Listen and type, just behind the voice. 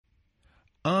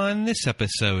On this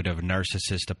episode of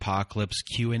Narcissist Apocalypse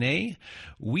Q&A,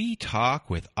 we talk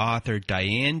with author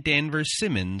Diane Danvers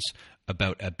Simmons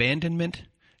about abandonment,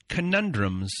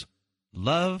 conundrums,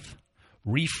 love,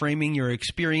 reframing your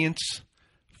experience,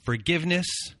 forgiveness,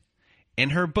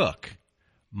 and her book,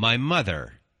 My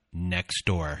Mother Next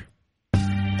Door.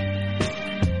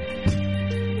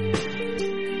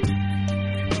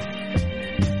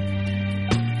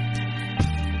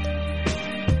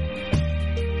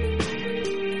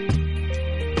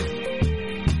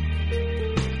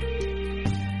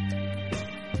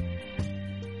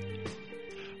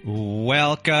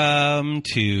 Welcome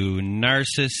to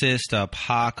Narcissist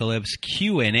Apocalypse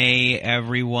Q&A,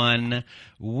 everyone.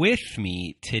 With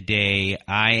me today,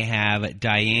 I have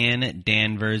Diane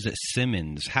Danvers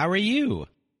Simmons. How are you?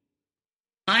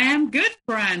 I am good,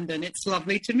 Brandon. It's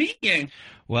lovely to meet you.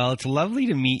 Well, it's lovely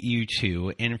to meet you,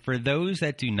 too. And for those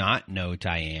that do not know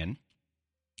Diane,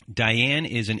 Diane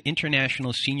is an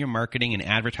international senior marketing and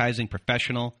advertising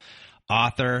professional,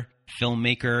 author,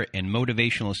 filmmaker, and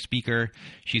motivational speaker.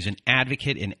 She's an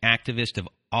advocate and activist of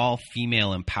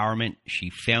all-female empowerment. She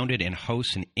founded and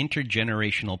hosts an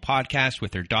intergenerational podcast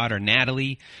with her daughter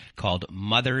Natalie called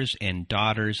Mothers and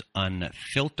Daughters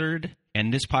Unfiltered.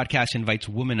 And this podcast invites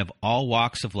women of all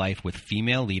walks of life with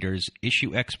female leaders,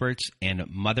 issue experts, and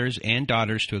mothers and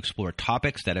daughters to explore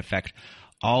topics that affect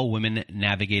all women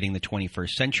navigating the 21st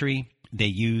century. They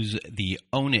use the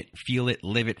Own It, Feel It,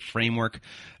 Live It framework.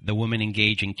 The women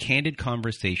engage in candid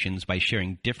conversations by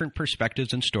sharing different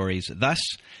perspectives and stories, thus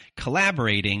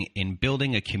collaborating in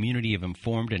building a community of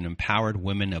informed and empowered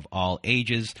women of all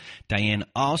ages. Diane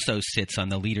also sits on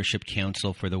the Leadership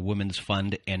Council for the Women's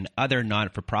Fund and other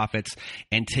not-for-profits.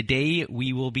 And today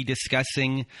we will be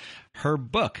discussing her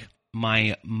book,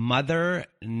 My Mother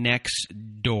Next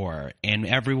Door. And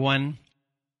everyone,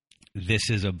 this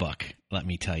is a book, let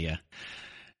me tell you.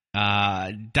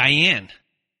 Diane,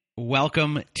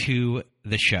 welcome to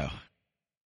the show.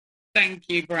 Thank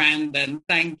you, Brandon.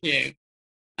 Thank you.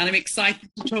 And I'm excited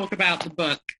to talk about the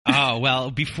book. Oh,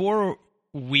 well, before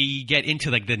we get into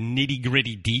like the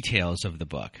nitty-gritty details of the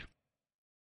book,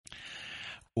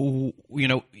 you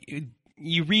know,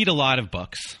 you read a lot of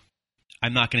books.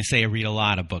 I'm not going to say I read a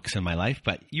lot of books in my life,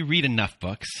 but you read enough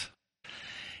books.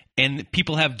 And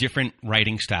people have different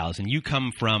writing styles, and you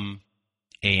come from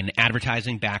an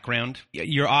advertising background.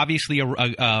 You're obviously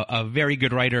a very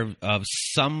good writer of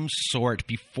some sort.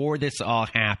 Before this all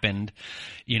happened,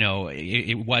 you know,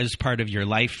 it was part of your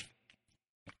life.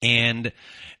 And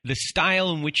the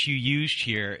style in which you used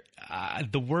here,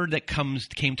 the word that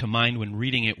came to mind when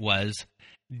reading it was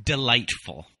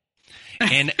delightful.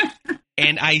 And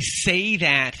and I say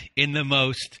that in the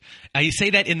most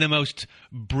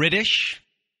British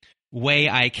way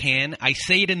I can. I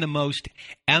say it in the most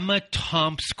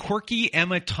quirky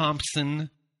Emma Thompson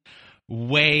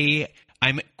way.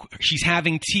 She's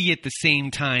having tea at the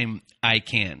same time I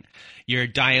can. Your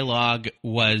dialogue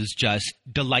was just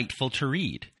delightful to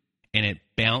read, and it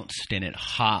bounced and it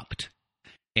hopped,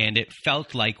 and it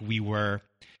felt like we were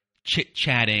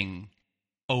chit-chatting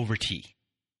over tea,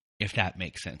 if that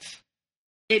makes sense.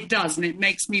 It does, and it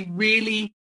makes me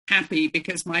really happy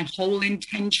because my whole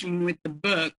intention with the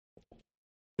book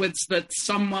was that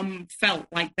someone felt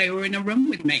like they were in a room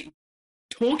with me,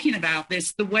 talking about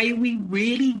this the way we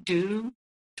really do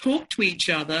talk to each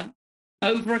other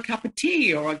over a cup of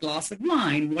tea or a glass of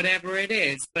wine, whatever it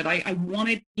is. But I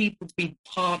wanted people to be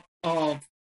part of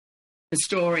the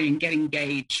story and get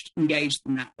engaged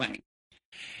in that way.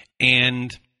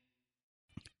 And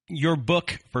your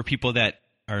book, for people that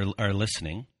are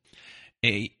listening,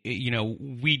 you know,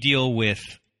 we deal with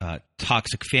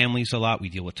toxic families a lot. We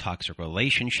deal with toxic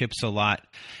relationships a lot.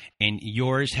 And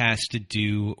yours has to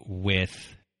do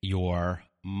with your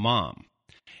mom.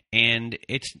 And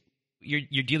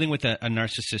you're dealing with a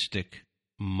narcissistic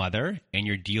mother, and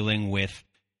you're dealing with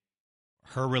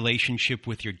her relationship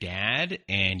with your dad,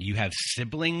 and you have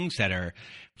siblings that are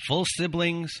full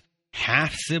siblings,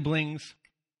 half siblings,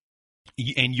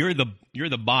 and you're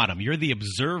the bottom. You're the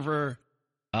observer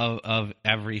of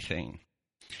everything.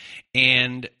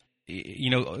 And, you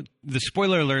know, the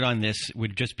spoiler alert on this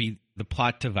would just be the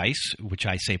plot device, which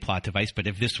I say plot device, but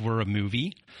if this were a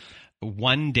movie,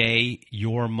 one day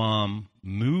your mom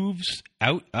moves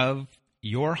out of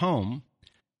your home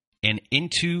and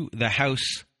into the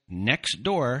house next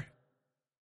door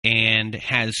and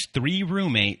has 3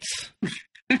 roommates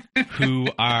who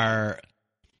are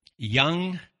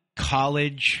young,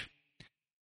 college,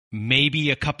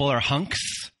 maybe a couple are hunks,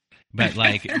 but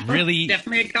like really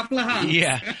definitely a couple of hunts.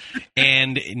 Yeah.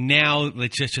 And now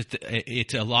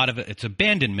it's a lot of it's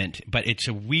abandonment, but it's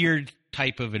a weird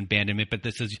type of abandonment. But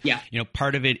this is,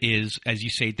 part of it is, as you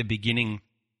say at the beginning,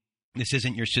 this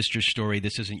isn't your sister's story.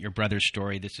 This isn't your brother's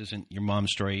story. This isn't your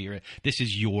mom's story. This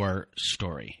is your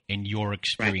story and your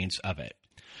experience of it.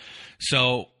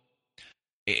 So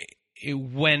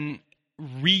when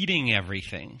reading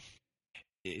everything,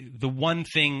 the one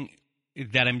thing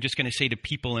that I'm just going to say to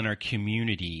people in our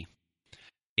community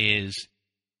is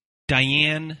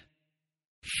Diane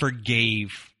forgave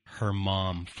her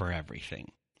mom for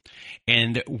everything.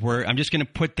 And I'm just going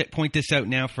to point this out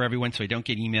now for everyone so I don't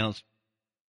get emails.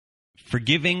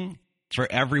 Forgiving for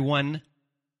everyone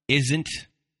isn't,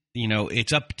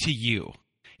 it's up to you.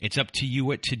 It's up to you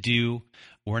what to do.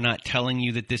 We're not telling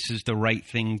you that this is the right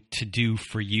thing to do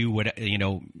for you.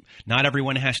 Not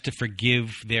everyone has to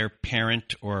forgive their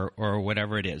parent or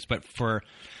whatever it is. But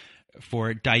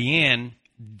for Diane,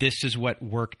 this is what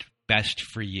worked best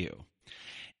for you.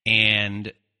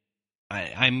 And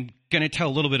I'm going to tell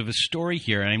a little bit of a story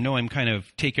here. And I know I'm kind of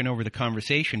taking over the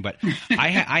conversation, but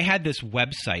I had this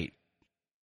website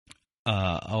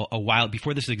a while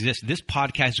before this existed. This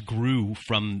podcast grew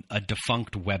from a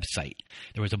defunct website.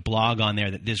 There was a blog on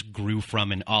there that this grew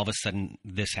from, and all of a sudden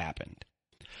this happened.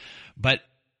 But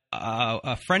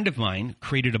a friend of mine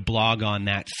created a blog on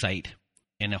that site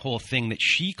and a whole thing that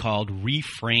she called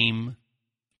Reframe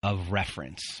of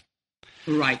Reference.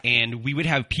 Right. And we would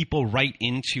have people write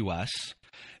into us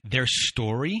their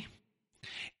story,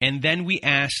 and then we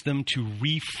asked them to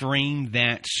reframe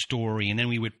that story, and then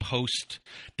we would post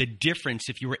the difference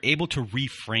if you were able to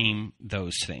reframe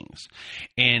those things.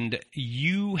 And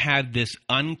you had this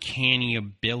uncanny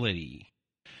ability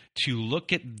to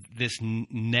look at this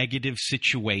negative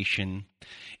situation,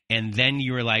 and then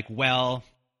you were like, well,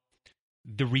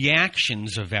 the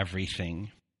reactions of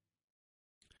everything,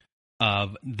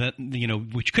 of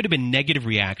which could have been negative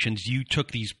reactions, you took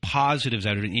these positives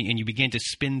out of it, and you began to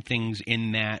spin things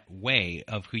in that way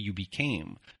of who you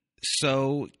became.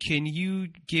 So can you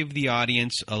give the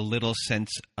audience a little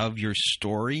sense of your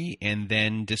story and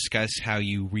then discuss how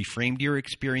you reframed your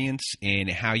experience and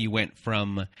how you went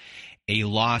from a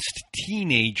lost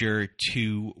teenager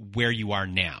to where you are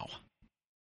now?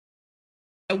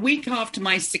 A week after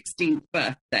my 16th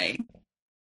birthday,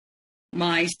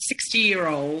 my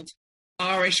 60-year-old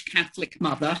Irish Catholic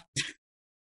mother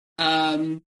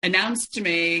announced to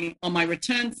me on my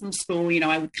return from school,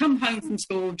 I would come home from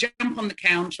school, jump on the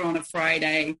counter on a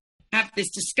Friday, have this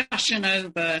discussion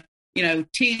over,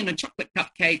 tea and a chocolate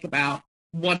cupcake about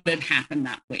what had happened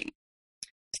that week.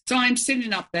 So I'm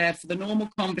sitting up there for the normal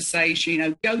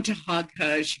conversation, go to hug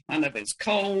her. She kind of is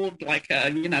cold, like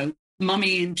a,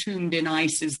 mummy entombed in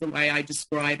ice is the way I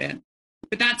describe it.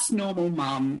 But that's normal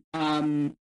mum.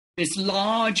 This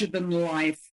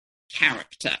larger-than-life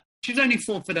character. She was only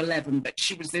 4'11", but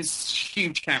she was this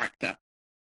huge character.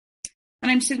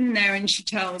 And I'm sitting there, and she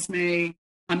tells me,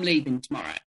 I'm leaving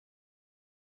tomorrow.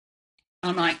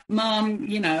 I'm like, Mum,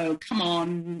 come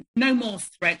on, no more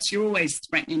threats. You're always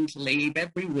threatening to leave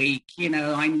every week.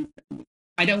 I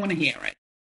don't want to hear it.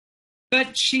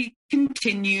 But she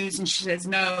continues, and she says,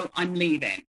 no, I'm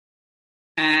leaving.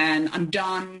 And I'm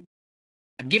done.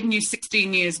 I've given you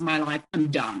 16 years of my life.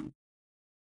 I'm done.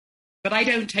 But I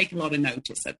don't take a lot of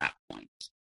notice at that point.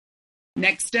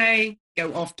 Next day,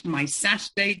 go off to my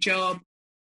Saturday job,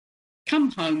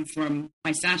 come home from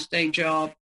my Saturday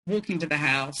job, walk into the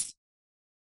house,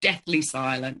 deathly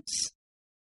silence.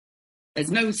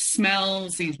 There's no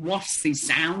smells, these wafts, these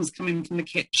sounds coming from the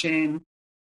kitchen.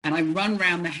 And I run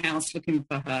around the house looking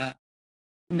for her.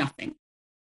 Nothing.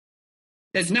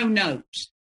 There's no note.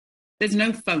 There's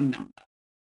no phone number.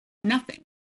 Nothing.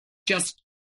 Just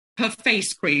her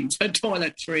face creams, her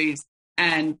toiletries,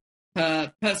 and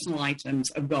her personal items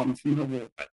are gone from her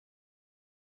wardrobe.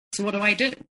 So what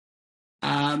do?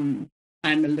 I'm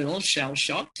a little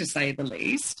shell-shocked, to say the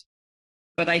least.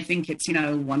 But I think it's,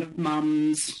 one of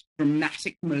Mum's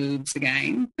dramatic moves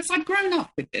again. Because I've grown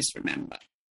up with this, remember.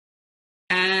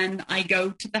 And I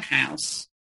go to the house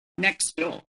next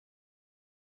door.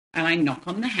 And I knock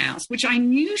on the house, which I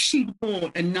knew she'd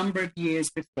bought a number of years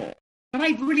before. But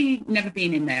I'd really never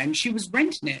been in there. And she was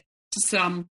renting it to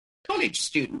some college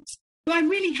students who I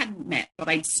really hadn't met, but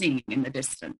I'd seen in the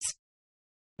distance.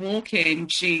 Walk in,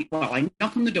 I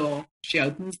knock on the door. She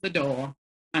opens the door.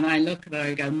 And I look at her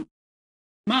and go,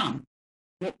 Mum,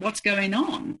 what's going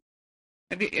on?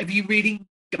 Have you really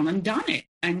gone and done it?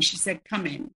 And she said, come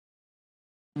in.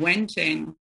 Went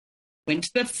in. Went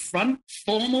to the front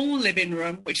formal living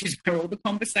room, which is where all the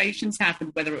conversations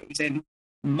happened, whether it was in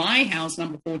my house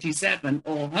number 47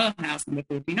 or her house number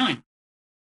 49.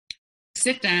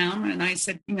 Sit down, and I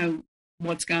said,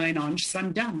 what's going on? She said,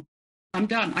 I'm done. I'm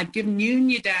done. I've given you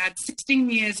and your dad 16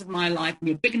 years of my life, and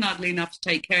you're big and ugly enough to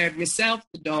take care of yourself,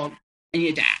 the dog, and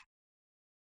your dad.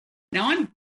 Now,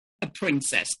 I'm a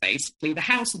princess, basically. The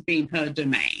house had been her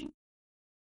domain.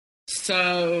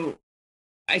 So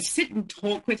I sit and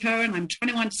talk with her, and I'm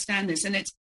trying to understand this.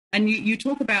 And you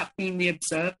talk about being the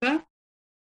observer.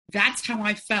 That's how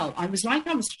I felt. I was like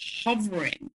I was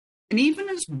hovering. And even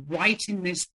as writing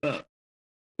this book,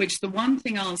 which the one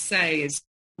thing I'll say is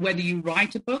whether you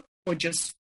write a book or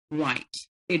just write,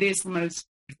 it is the most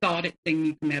cathartic thing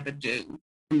you can ever do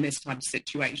from this type of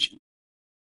situation.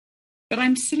 But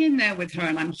I'm sitting there with her,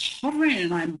 and I'm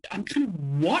hovering, and I'm kind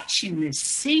of watching this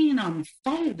scene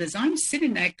unfold as I'm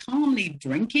sitting there calmly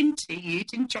drinking tea,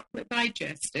 eating chocolate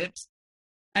digestives,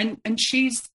 and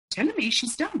she's telling me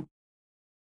she's done.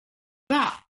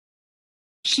 But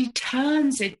she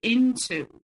turns it into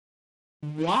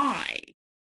why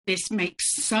this makes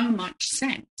so much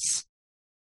sense.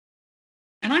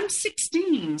 And I'm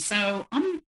 16, so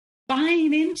I'm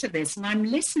buying into this, and I'm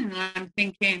listening, and I'm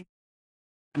thinking,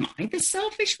 am I the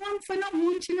selfish one for not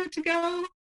wanting her to go?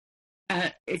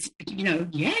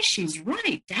 Yeah, she's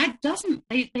right. Dad doesn't,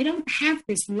 they don't have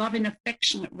this loving,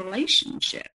 affectionate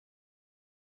relationship.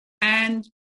 And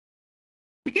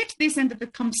we get to this end of the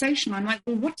conversation. I'm like,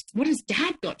 well, what has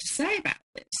Dad got to say about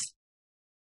this?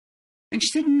 And she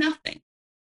said, nothing.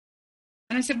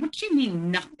 And I said, what do you mean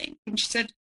nothing? And she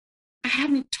said, I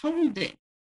haven't told him.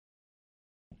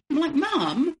 I'm like,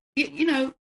 Mom,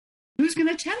 who's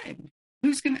going to tell him?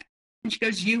 And she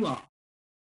goes, you are.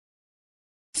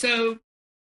 So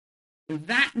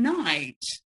that night,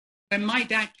 when my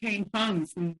dad came home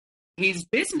from his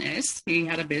business, he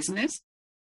had a business,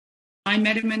 I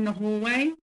met him in the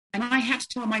hallway, and I had to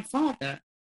tell my father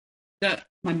that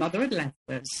my mother had left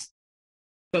us,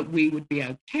 but we would be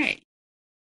okay.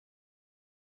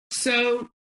 So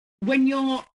when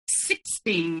you're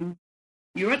 16,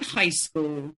 you're at high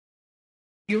school,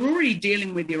 you're already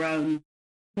dealing with your own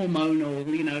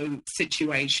hormonal,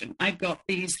 situation. I've got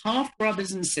these half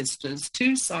brothers and sisters,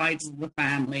 two sides of the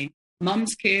family,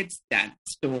 mum's kids,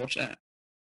 dad's daughter.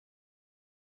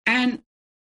 And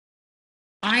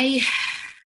I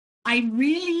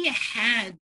really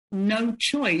had no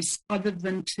choice other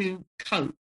than to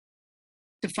cope,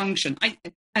 to function.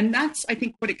 And that's, I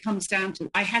think, what it comes down to.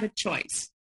 I had a choice.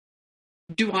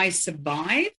 Do I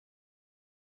survive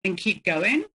and keep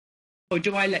going, or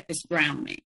do I let this drown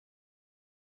me?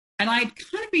 And I'd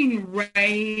kind of been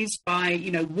raised by,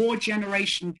 war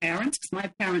generation parents, because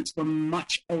my parents were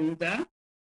much older.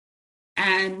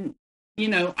 And,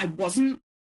 I wasn't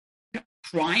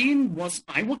crying.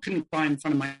 I couldn't cry in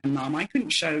front of my mom. I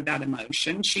couldn't show that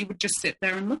emotion. She would just sit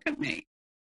there and look at me.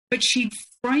 But she'd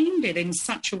framed it in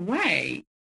such a way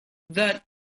that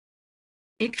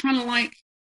it kind of like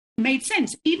made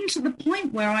sense, even to the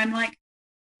point where I'm like,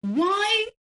 why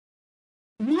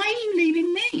are you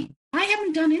leaving me? I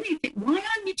haven't done anything. Why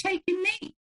aren't you taking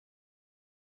me?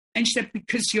 And she said,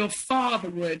 because your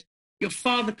father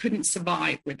couldn't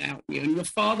survive without you, and your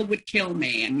father would kill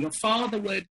me, and your father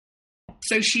would.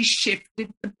 So she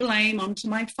shifted the blame onto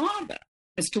my father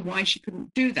as to why she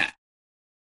couldn't do that.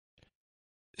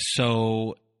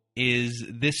 So is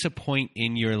this a point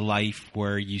in your life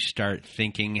where you start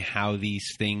thinking how these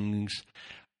things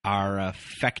are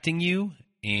affecting you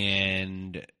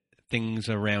and things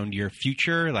around your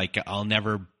future? Like, I'll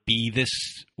never be this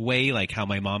way, like how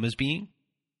my mom is being?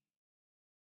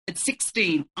 At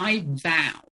 16, I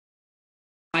vowed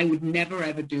I would never,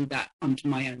 ever do that unto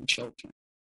my own children.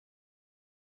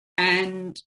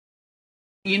 And,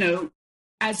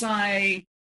 as I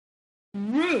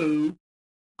grew,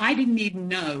 I didn't even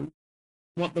know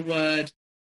what the word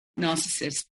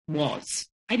narcissist was.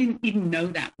 I didn't even know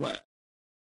that word.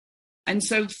 And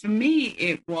so for me,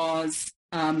 it was,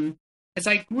 as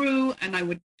I grew, and I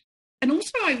was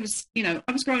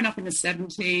growing up in the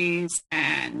 70s,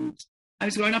 and I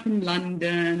was growing up in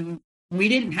London. We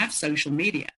didn't have social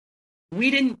media. We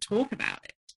didn't talk about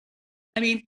it. I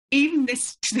mean, even to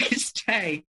this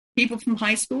day, people from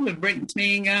high school have written to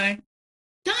me and go,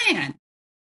 Diane,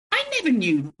 I never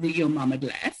knew that your mum had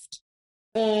left.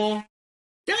 Or,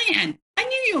 Diane, I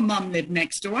knew your mum lived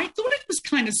next door. I thought it was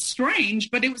kind of strange,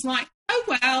 but it was like, oh,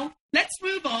 well, let's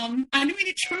move on. I mean,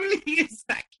 it truly is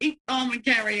that. Keep calm and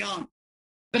carry on.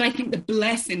 But I think the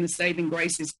blessing, the saving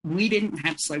grace is we didn't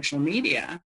have social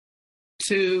media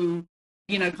to,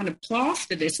 kind of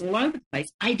plaster this all over the place.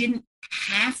 I didn't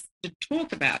have to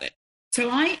talk about it. So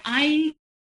I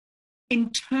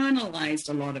internalized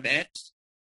a lot of it.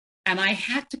 And I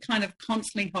had to kind of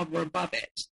constantly hover above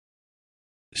it.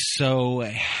 So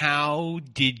how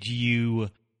did you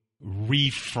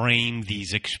reframe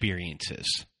these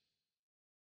experiences?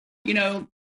 You know,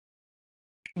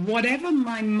 whatever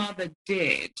my mother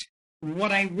did,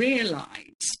 what I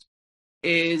realized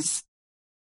is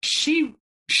she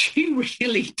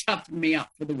really toughened me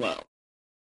up for the world.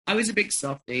 I was a big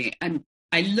softie, and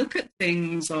I look at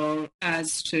things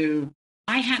as to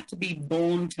I had to be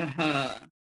born to her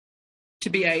to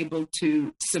be able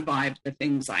to survive the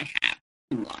things I have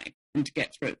in life and to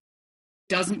get through.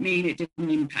 Doesn't mean it didn't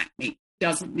impact me.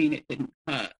 Doesn't mean it didn't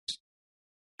hurt.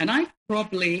 And I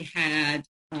probably had,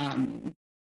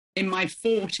 in my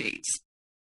 40s,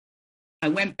 I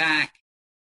went back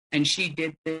and she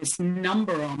did this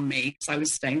number on me because I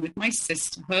was staying with my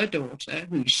sister, her daughter,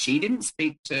 who she didn't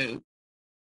speak to.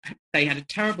 They had a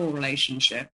terrible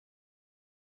relationship.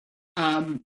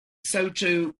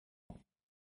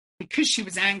 Because she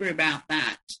was angry about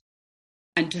that,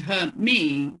 and to hurt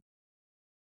me,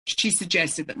 she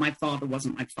suggested that my father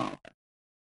wasn't my father.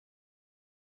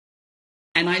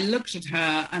 And I looked at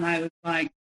her and I was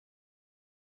like,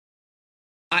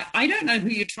 I don't know who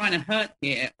you're trying to hurt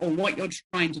here or what you're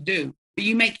trying to do, but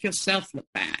you make yourself look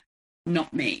bad,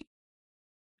 not me,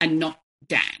 and not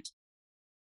Dad.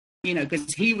 You know,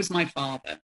 because he was my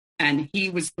father and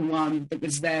he was the one that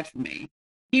was there for me.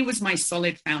 He was my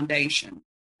solid foundation.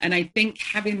 And I think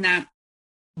having that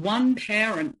one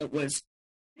parent that was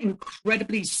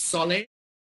incredibly solid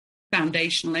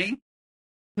foundationally,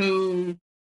 who,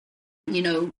 you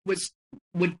know,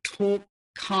 would talk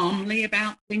calmly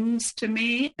about things to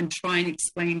me and try and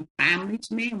explain family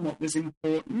to me and what was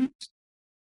important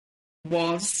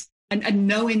and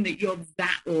knowing that you're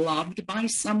that loved by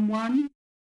someone,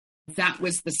 that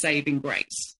was the saving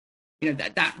grace. You know,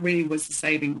 that really was the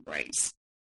saving grace.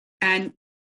 And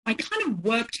I kind of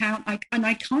worked out, and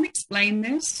I can't explain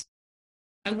this,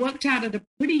 I worked out at a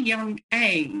pretty young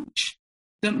age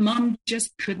that Mum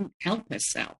just couldn't help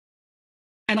herself.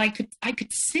 And I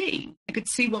could see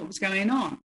what was going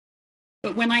on.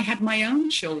 But when I had my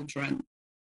own children,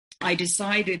 I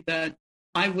decided that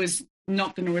I was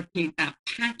not going to repeat that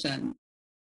pattern.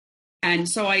 And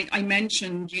so I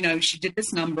mentioned, you know, she did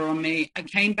this number on me. I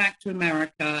came back to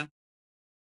America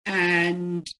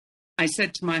and I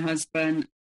said to my husband,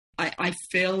 I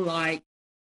feel like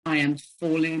I am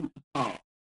falling apart.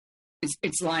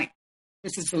 It's like,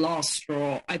 this is the last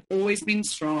straw. I've always been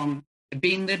strong. I've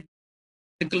been the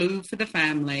glue for the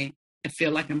family. I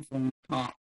feel like I'm falling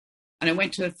apart. And I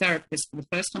went to a therapist for the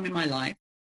first time in my life.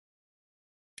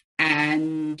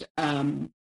 And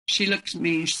she looked at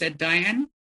me and she said, Diane,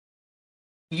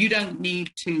 you don't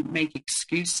need to make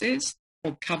excuses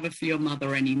or cover for your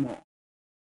mother anymore.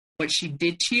 What she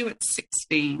did to you at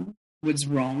 16 was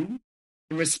wrong.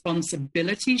 The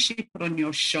responsibility she put on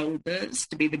your shoulders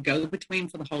to be the go-between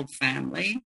for the whole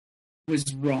family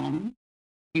was wrong.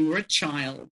 You were a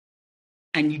child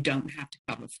and you don't have to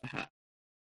cover for her.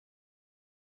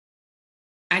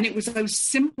 And it was those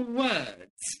simple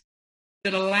words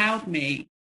that allowed me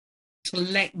to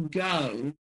let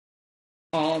go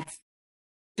of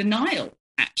denial,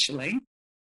 actually,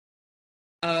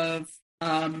 of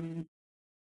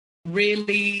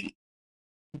really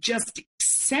just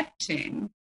accepting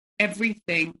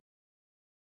everything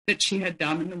that she had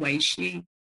done and the way she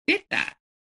did that.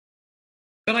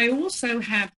 But I also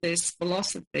have this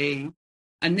philosophy,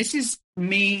 and this is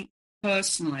me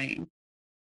personally,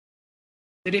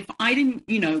 that if I didn't,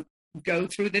 you know, go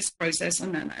through this process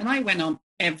and I went on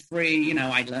every, you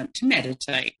know, I learned to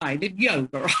meditate, I did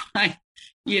yoga, I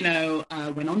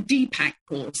went on Deepak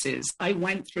courses. I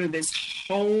went through this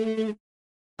whole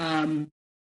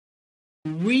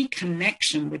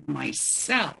reconnection with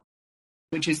myself,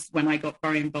 which is when I got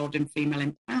very involved in female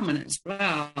empowerment as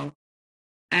well.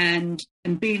 And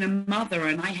being a mother,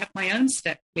 and I have my own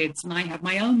stepkids and I have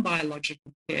my own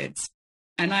biological kids.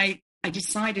 And I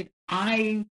decided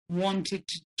I wanted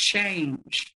to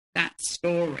change that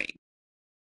story.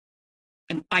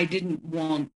 And I didn't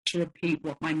want to repeat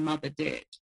what my mother did.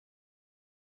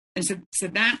 And so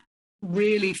that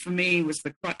really, for me, was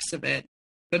the crux of it.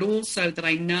 But also that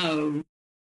I know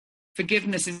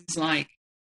forgiveness is like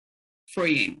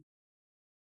freeing.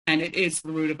 And it is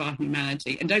the root of our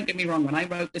humanity. And don't get me wrong, when I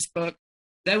wrote this book,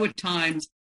 there were times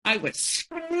I was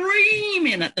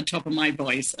screaming at the top of my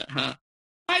voice at her.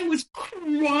 I was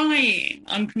crying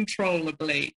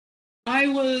uncontrollably. I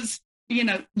was,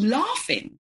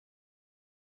 laughing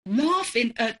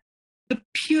at the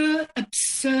pure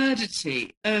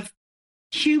absurdity of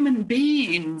human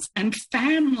beings and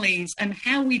families and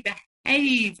how we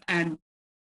behave and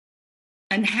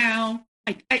how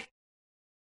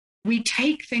we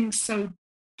take things so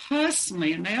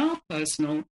personally, and they are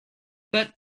personal.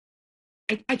 But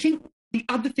I think the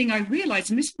other thing I realized,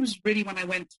 and this was really when I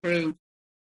went through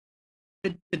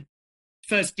the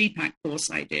first Deepak course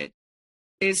I did,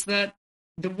 is that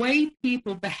the way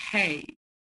people behave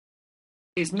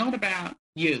is not about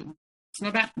you. It's not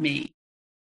about me.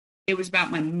 It was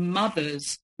about my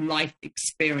mother's life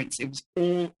experience. It was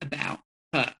all about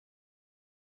her,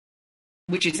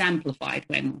 which is amplified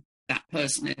when that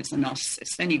person is a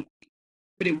narcissist anyway.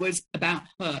 But it was about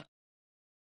her.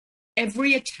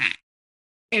 Every attack,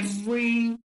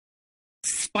 every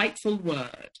spiteful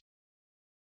word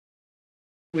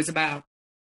was about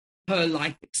her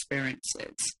life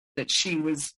experiences that she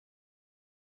was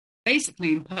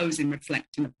basically imposing,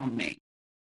 reflecting upon me.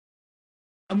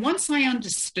 And once I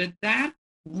understood that,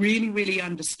 really, really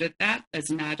understood that as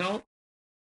an adult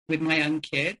with my own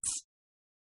kids,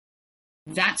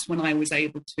 that's when I was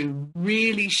able to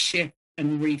really shift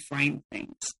and reframe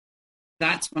things.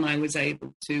 That's when I was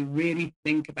able to really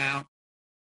think about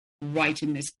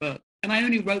writing this book. And I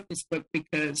only wrote this book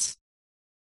because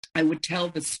I would tell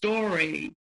the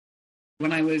story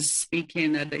when I was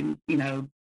speaking at,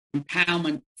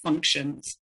 empowerment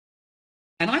functions.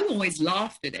 And I always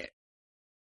laughed at it.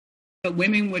 But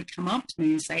women would come up to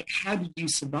me and say, how did you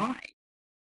survive?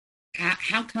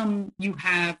 How come you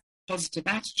have positive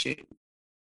attitude?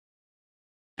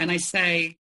 And I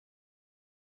say,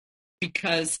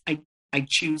 because I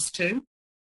choose to,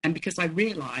 and because I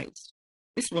realized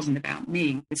this wasn't about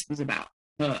me, this was about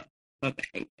her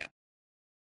behavior.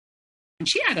 And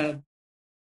she had a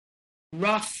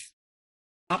rough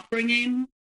upbringing.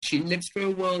 She lived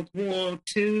through World War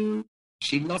II.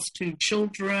 She lost 2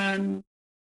 children.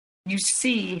 You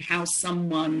see how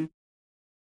someone,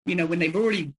 when they've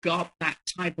already got that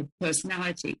type of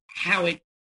personality, how it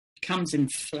becomes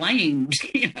inflamed,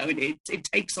 it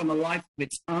takes on a life of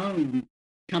its own,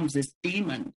 becomes this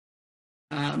demon.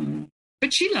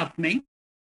 But she loved me.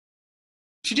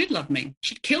 She did love me.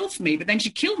 She'd kill for me, but then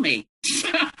she'd kill me. So,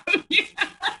 yeah.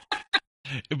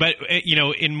 But,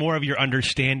 in more of your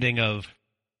understanding of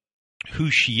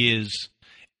who she is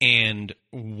and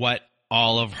what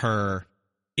all of her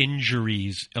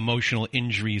injuries, emotional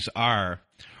injuries are,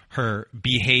 her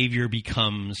behavior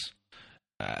becomes,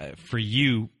 for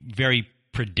you, very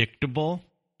predictable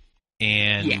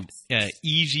and yes.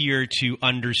 Easier to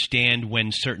understand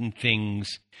when certain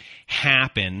things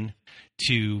happen,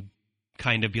 to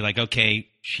kind of be like, okay,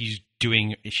 she's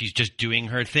just doing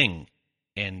her thing.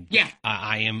 And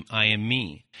I am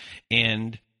me.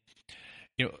 And,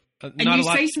 and you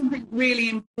say something really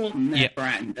important there,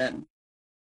 Brandon,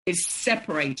 is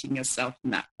separating yourself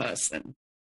from that person.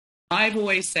 I've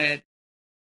always said,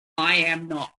 I am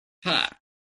not her.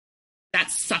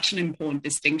 That's such an important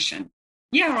distinction.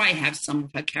 Yeah, I have some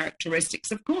of her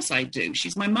characteristics. Of course I do.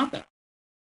 She's my mother.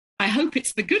 I hope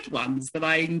it's the good ones that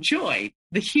I enjoy.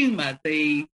 The humor,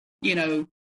 the,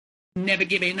 never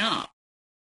giving up.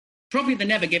 Probably the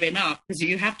never giving up, because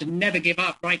you have to never give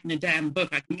up writing a damn book.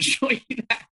 I can assure you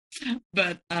that.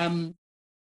 But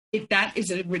that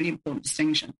is a really important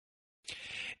distinction.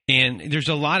 And there's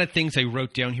a lot of things I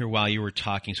wrote down here while you were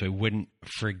talking, so I wouldn't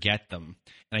forget them.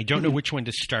 And I don't know which one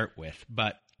to start with,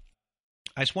 but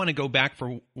I just want to go back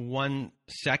for 1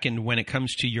 second when it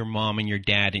comes to your mom and your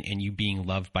dad, and you being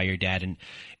loved by your dad,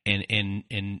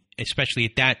 and especially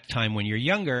at that time when you're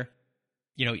younger,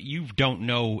 you don't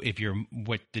know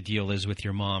what the deal is with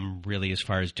your mom really, as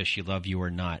far as does she love you or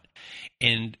not.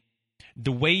 And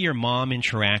the way your mom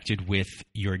interacted with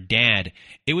your dad,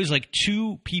 it was like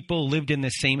 2 people lived in the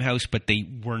same house, but they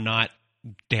were not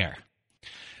there.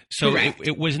 So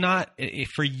it was not,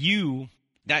 for you,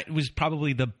 that was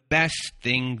probably the best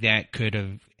thing that could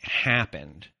have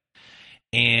happened.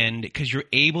 And because you're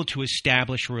able to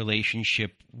establish a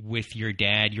relationship with your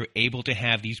dad, you're able to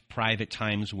have these private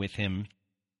times with him.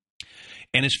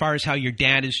 And as far as how your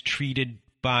dad is treated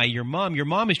by your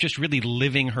mom is just really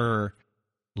living her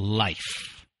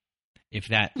life.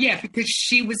 Because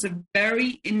she was a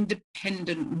very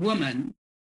independent woman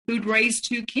who'd raised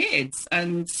 2 kids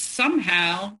and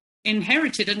somehow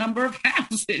inherited a number of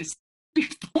houses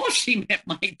before she met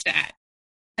my dad.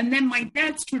 And then my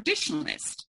dad's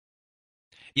traditionalist.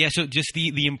 Yeah, so just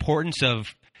the importance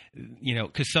of,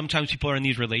 because sometimes people are in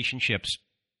these relationships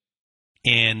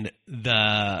and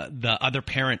the other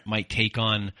parent might take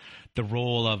on the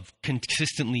role of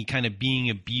consistently kind of being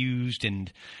abused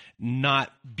and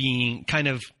not being kind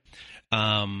of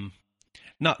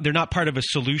they're not part of a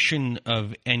solution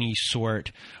of any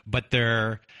sort, but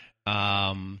they're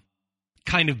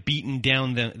kind of beaten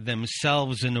down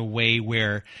themselves in a way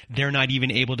where they're not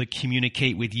even able to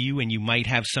communicate with you, and you might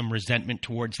have some resentment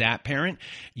towards that parent.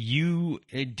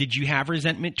 Did you have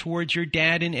resentment towards your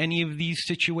dad in any of these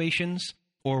situations,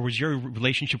 or was your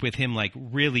relationship with him like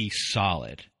really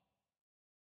solid?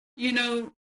 You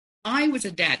know, I was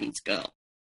a daddy's girl.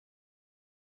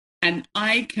 And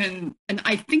I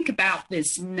think about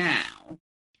this now.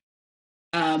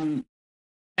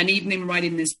 And even in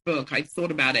writing this book, I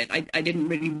thought about it. I didn't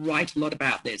really write a lot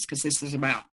about this because this is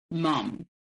about mum.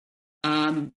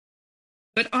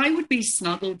 But I would be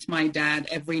snuggled to my dad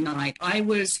every night. I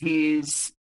was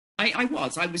his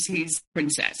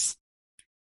princess.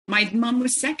 My mum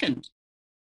was second.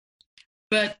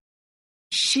 But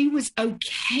she was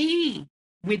okay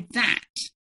with that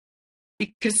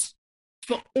because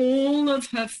for all of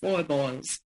her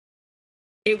foibles,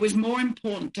 it was more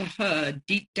important to her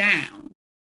deep down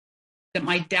that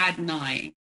my dad and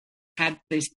I had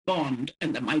this bond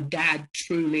and that my dad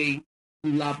truly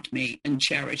loved me and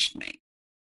cherished me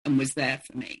and was there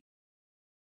for me.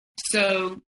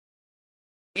 So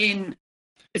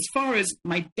as far as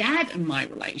my dad and my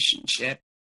relationship,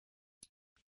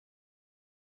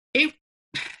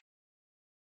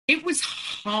 it was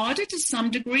harder to some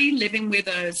degree living with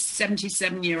a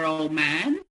 77-year-old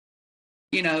man.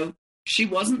 You know, she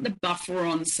wasn't the buffer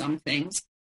on some things,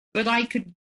 but I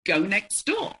could go next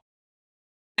door.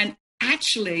 And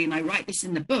actually, and I write this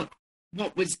in the book,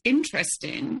 what was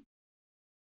interesting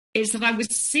is that I was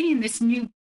seeing this new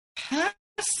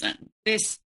person, they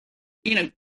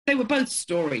were both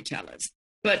storytellers,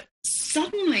 but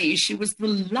suddenly she was the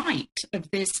light of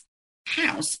this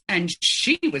house and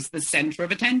she was the center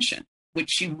of attention, which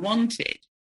she wanted.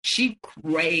 She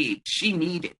craved, she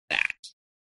needed that.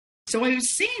 So I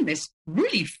was seeing this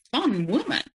really fun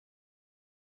woman.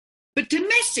 But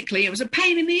domestically, it was a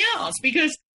pain in the ass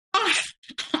because I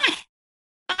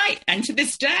and to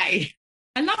this day,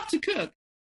 I love to cook.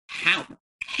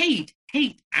 Hate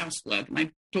housework. And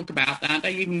I talk about that.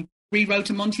 I even rewrote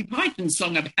a Monty Python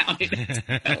song about it.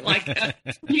 It felt like a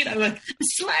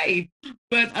slave.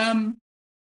 But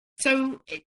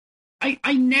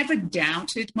I never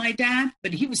doubted my dad,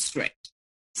 but he was strict.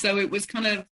 So it was kind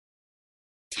of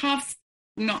tough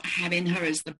not having her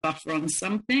as the buffer on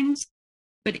some things,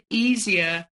 but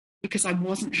easier because I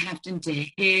wasn't having to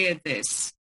hear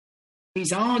these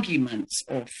arguments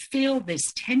or feel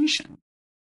this tension.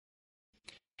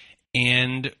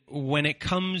 And when it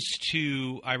comes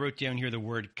to, I wrote down here the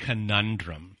word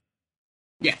conundrum.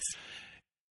 Yes.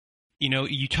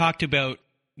 You talked about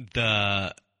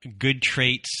the good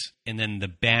traits and then the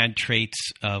bad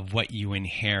traits of what you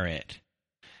inherit.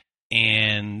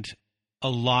 And a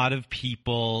lot of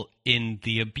people in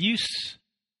the abuse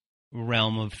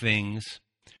realm of things,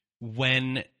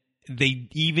 when they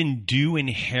even do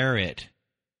inherit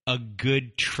a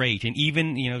good trait, and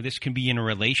even, this can be in a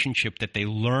relationship that they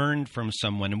learned from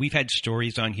someone. And we've had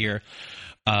stories on here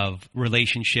of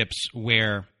relationships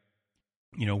where,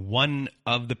 one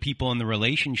of the people in the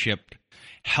relationship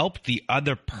helped the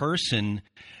other person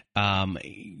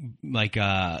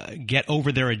get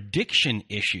over their addiction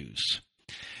issues.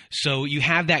 So you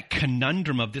have that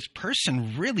conundrum of this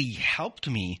person really helped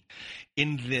me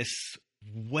in this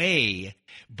way,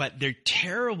 but they're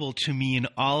terrible to me in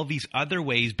all of these other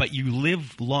ways. But you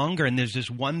live longer, and there's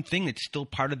this one thing that's still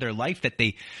part of their life that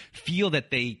they feel that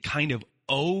they kind of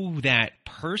owe that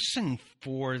person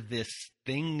for this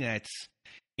thing that's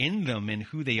in them and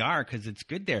who they are, because it's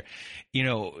good there.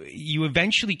 You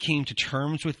eventually came to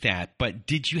terms with that, but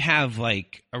did you have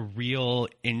like a real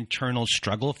internal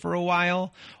struggle for a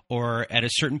while, or at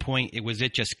a certain point was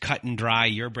it just cut and dry?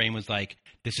 Your brain was like,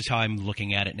 this is how I'm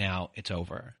looking at it now, it's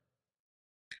over?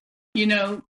 It's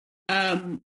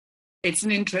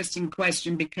an interesting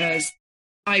question because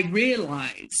I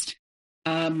realized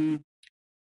my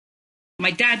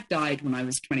dad died when I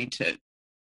was 22.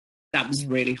 That was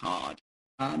really hard.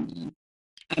 And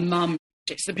mum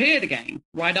disappeared again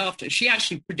right after. She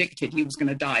actually predicted he was going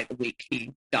to die the week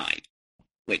he died,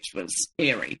 which was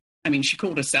eerie. I mean, she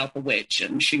called herself a witch,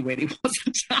 and she really was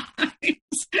at times,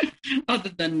 other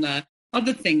than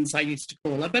other things I used to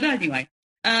call her. But anyway,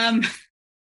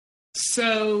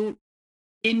 so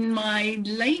in my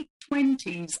late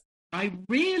 20s, I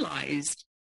realized,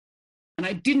 and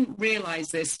I didn't realize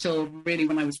this till really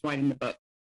when I was writing the book,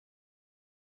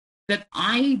 that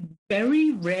I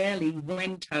very rarely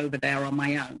went over there on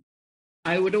my own.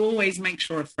 I would always make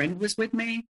sure a friend was with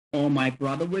me, or my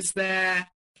brother was there,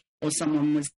 or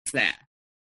someone was there.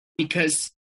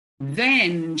 Because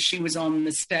then she was on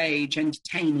the stage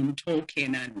entertaining,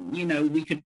 talking, and, we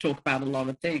could talk about a lot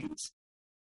of things.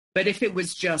 But if it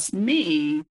was just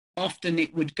me, often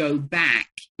it would go back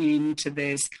into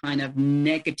this kind of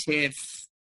negative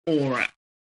aura,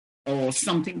 or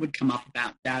something would come up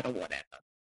about that or whatever.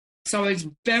 So I was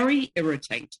very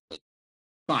irritated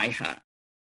by her,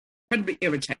 incredibly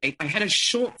irritated. I had a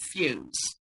short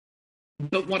fuse.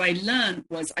 But what I learned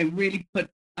was I really put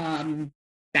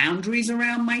boundaries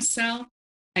around myself.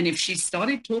 And if she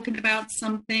started talking about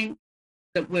something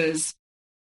that was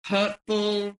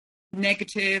hurtful,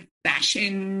 negative,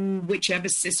 bashing whichever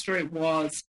sister it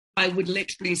was, I would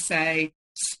literally say,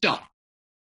 stop.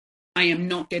 I am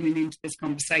not getting into this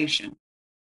conversation.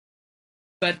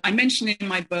 But I mentioned in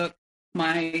my book,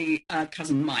 my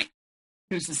cousin Mike,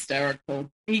 who's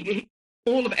hysterical.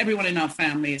 Everyone in our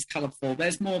family is colorful.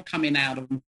 There's more coming out of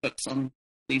books on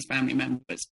these family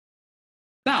members.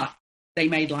 But they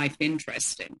made life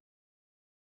interesting.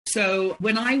 So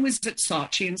when I was at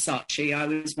Saatchi, I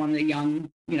was one of the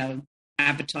young,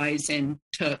 advertising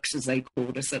Turks, as they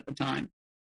called us at the time.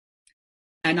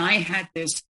 And I had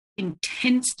this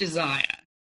intense desire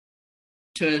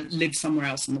to live somewhere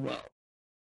else in the world.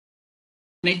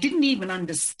 And I didn't even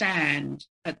understand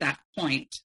at that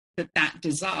point that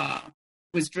desire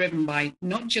was driven by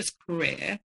not just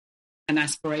career and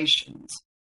aspirations,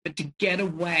 but to get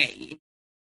away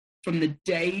from the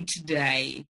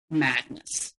day-to-day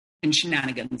madness and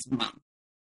shenanigans of mum.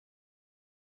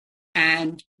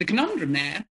 And the conundrum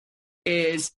there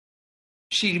is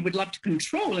she would love to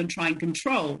control and try and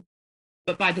control,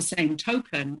 but by the same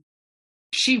token,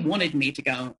 she wanted me to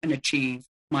go and achieve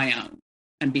my own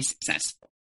and be successful.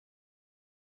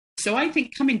 So I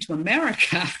think coming to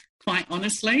America, quite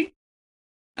honestly,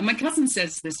 and my cousin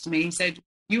says this to me, he said,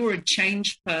 you were a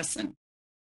changed person.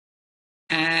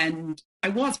 And I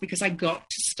was, because I got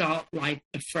to start life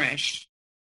afresh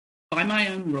by my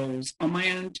own rules, on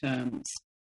my own terms.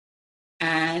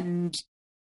 And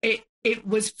it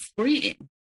was freeing.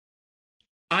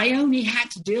 I only had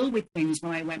to deal with things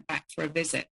when I went back for a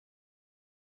visit.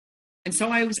 And so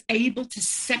I was able to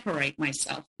separate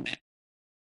myself from it.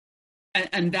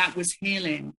 And that was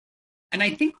healing. And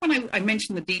I think when I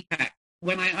mentioned the Deepak,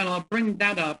 and I'll bring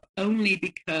that up only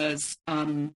because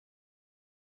when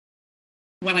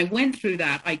I went through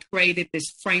that, I created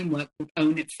this framework called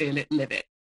Own It, Feel It, Live It.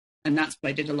 And that's what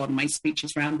I did a lot of my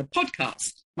speeches around. The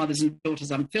podcast, Mothers and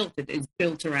Daughters Unfiltered, is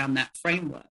built around that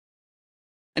framework.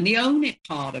 And the own it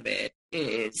part of it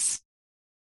is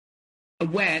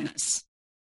awareness.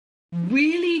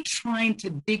 Really trying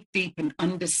to dig deep and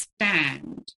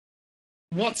understand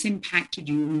what's impacted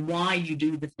you and why you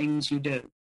do the things you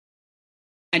do.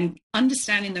 And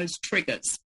understanding those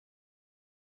triggers.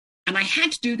 And I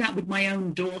had to do that with my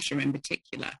own daughter in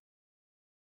particular.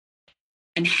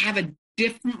 And have a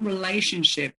different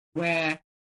relationship where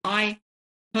I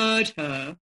heard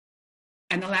her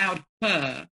and allowed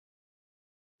her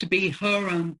to be her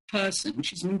own person.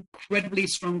 She's an incredibly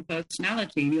strong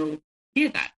personality. And you'll hear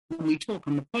that when we talk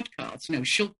on the podcast.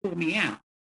 She'll call me out.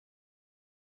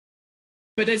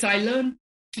 But as I learned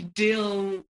to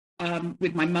deal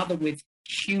with my mother with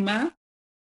humor,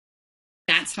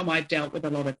 that's how I've dealt with a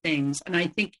lot of things. And I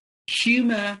think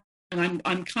humor, and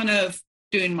I'm kind of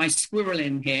doing my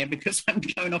squirreling here because I'm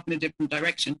going off in a different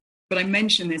direction, but I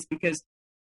mention this because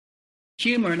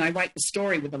humor, and I write the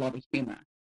story with a lot of humor.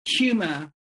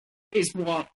 Humor is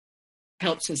what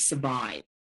helps us survive.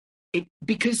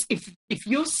 Because if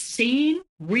you're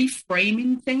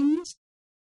reframing things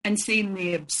and seeing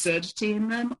the absurdity in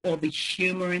them or the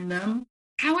humor in them,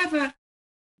 however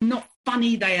not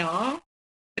funny they are,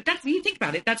 but that's, you think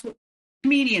about it, that's what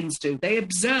comedians do. They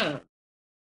observe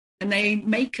and they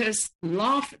make us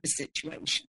laugh at the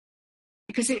situation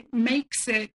because it makes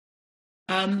it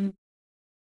in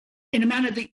a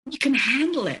manner that you can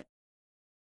handle it.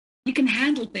 You can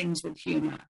handle things with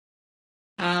humor.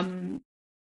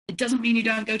 It doesn't mean you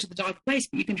don't go to the dark place,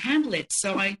 but you can handle it.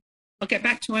 So I'll get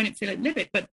back to Own It, Feel It, Live It.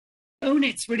 But Own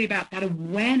It's really about that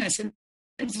awareness. And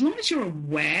as long as you're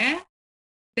aware,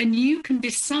 then you can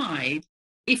decide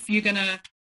if you're going to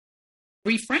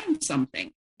reframe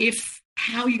something,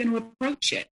 how you're going to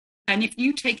approach it. And if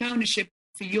you take ownership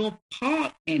for your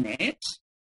part in it,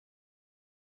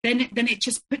 then it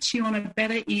just puts you on a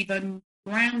better, even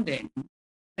grounding.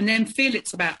 And then feel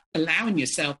it's about allowing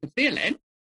yourself to feel it,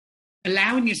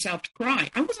 allowing yourself to cry.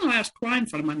 I wasn't allowed to cry in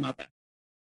front of my mother.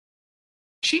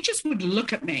 She just would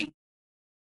look at me,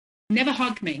 never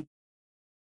hug me.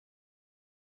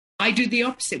 I do the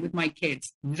opposite with my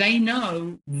kids. They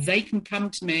know they can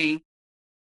come to me.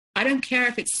 I don't care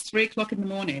if it's 3:00 in the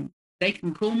morning. They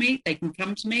can call me. They can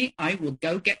come to me. I will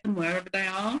go get them wherever they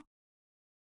are.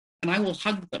 And I will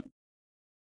hug them.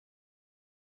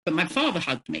 But my father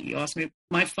hugged me. You asked me,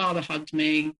 my father hugged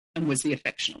me and was the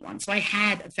affectionate one. So I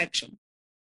had affection.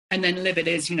 And then live it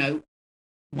is,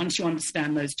 once you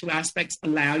understand those two aspects,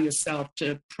 allow yourself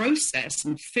to process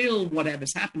and feel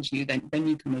whatever's happened to you, then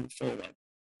you can move forward.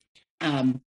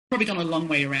 Probably gone a long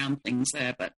way around things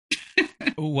there, but.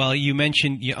 Well, you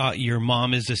mentioned your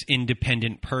mom is this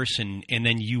independent person, and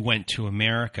then you went to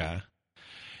America.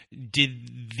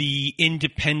 Did the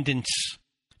independence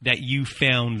that you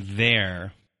found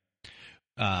there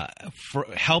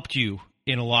helped you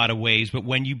in a lot of ways, but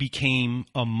when you became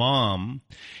a mom,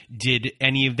 did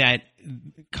any of that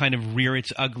kind of rear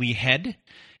its ugly head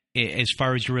as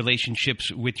far as your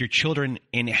relationships with your children,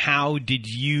 and how did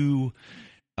you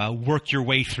work your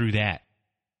way through that?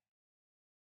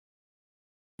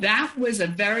 That was a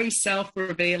very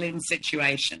self-revealing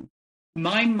situation.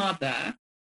 My mother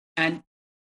and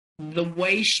the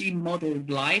way she modeled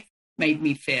life made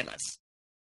me fearless.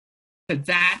 For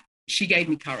that, she gave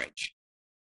me courage.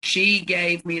 She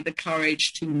gave me the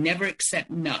courage to never accept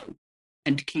no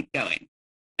and to keep going.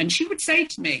 And she would say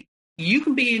to me, you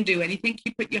can be and do anything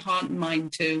you put your heart and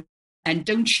mind to, and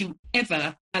don't you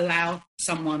ever allow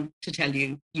someone to tell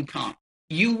you you can't.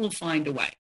 You will find a way.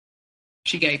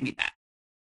 She gave me that.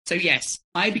 So yes,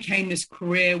 I became this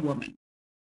career woman.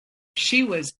 She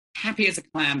was happy as a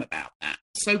clam about that,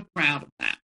 so proud of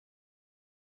that.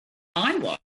 I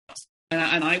was,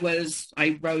 and I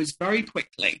rose very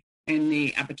quickly in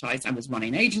the advertising. I was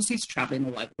running agencies, traveling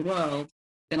all over the world.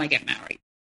 Then I get married.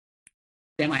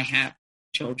 Then I have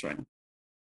children.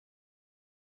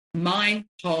 My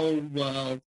whole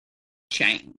world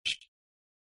changed.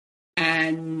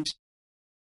 And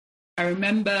I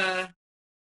remember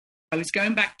I was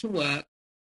going back to work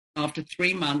after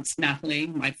 3 months. Natalie,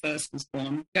 my first, was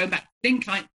born. Going back,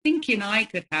 thinking I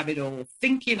could have it all,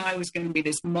 thinking I was going to be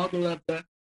this model of the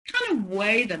kind of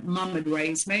way that Mum had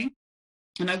raised me.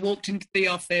 And I walked into the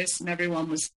office and everyone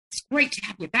was, it's great to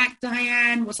have you back,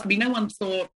 Diane. No one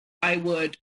thought I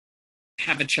would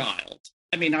have a child.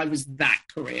 I mean, I was that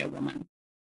career woman.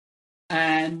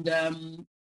 And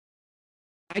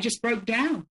I just broke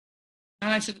down.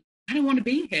 And I said, I don't want to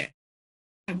be here.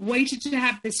 I've waited to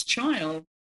have this child.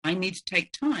 I need to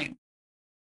take time.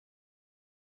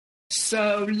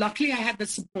 So luckily I had the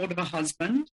support of a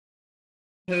husband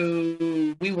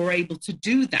who we were able to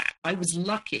do that. I was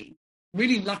lucky,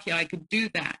 really lucky I could do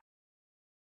that.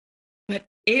 But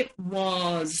it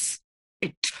was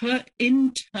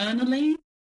internally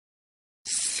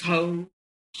so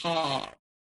hard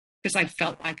because I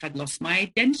felt like I'd lost my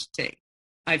identity.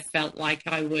 I felt like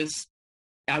I was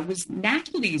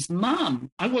Natalie's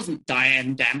mom. I wasn't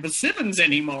Diane Danvers Simmons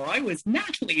anymore. I was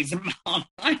Natalie's mom.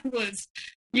 I was,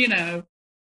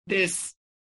 this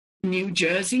New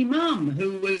Jersey mom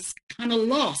who was kind of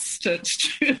lost to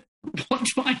what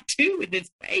do I do with this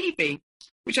baby,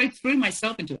 which I threw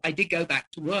myself into. I did go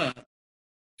back to work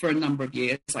for a number of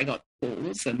years. I got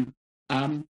calls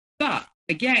but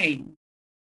again,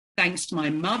 thanks to my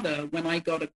mother, when I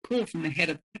got a call from the head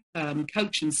of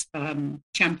Coach and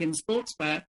Champion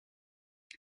Sportswear,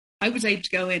 I was able to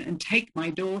go in and take my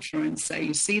daughter and say,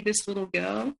 you see this little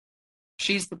girl?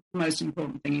 She's the most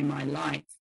important thing in my life.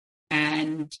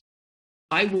 And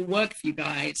I will work for you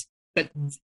guys, but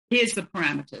here's the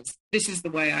parameters. This is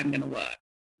the way I'm going to work.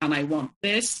 And I want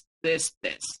this, this,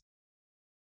 this.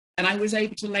 And I was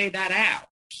able to lay that out.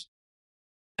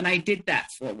 And I did that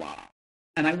for a while.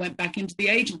 And I went back into the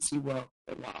agency world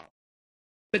for a while.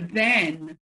 But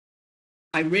then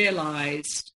I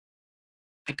realized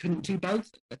I couldn't do both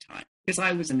at the time because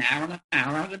I was an hour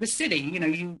out of the city.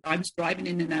 I was driving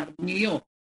in and out of New York.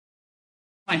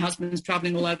 My husband's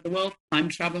traveling all over the world. I'm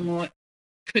traveling all over.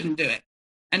 Couldn't do it.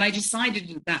 And I decided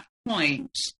at that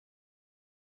point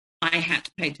I had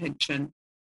to pay attention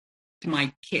to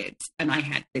my kids. And I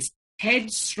had this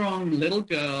headstrong little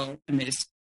girl and this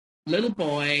little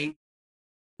boy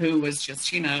who was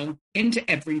just, into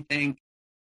everything.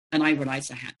 And I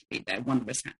realized I had to be there. One of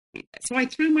us had to be there. So I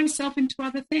threw myself into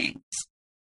other things.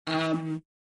 And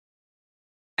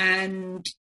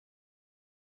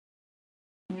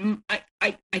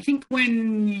I think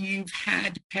when you've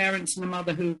had parents and a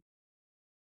mother who,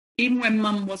 even when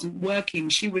Mum wasn't working,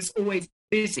 she was always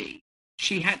busy.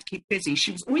 She had to keep busy.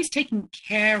 She was always taking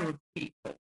care of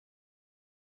people.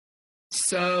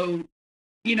 So,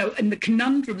 and the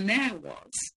conundrum there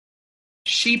was,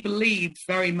 she believed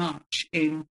very much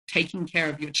in taking care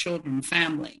of your children and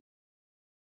family.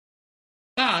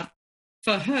 But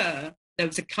for her, there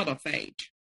was a cutoff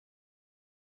age.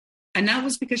 And that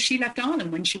was because she left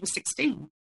Ireland when she was 16,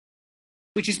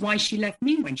 which is why she left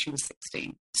me when she was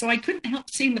 16. So I couldn't help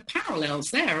seeing the parallels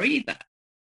there either.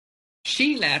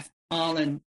 She left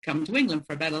Ireland to come to England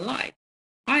for a better life.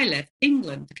 I left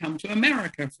England to come to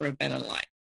America for a better life.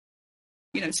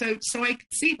 So I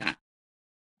could see that.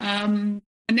 And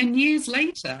then years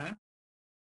later,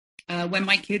 when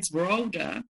my kids were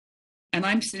older, and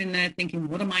I'm sitting there thinking,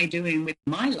 what am I doing with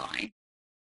my life?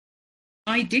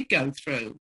 I did go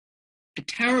through a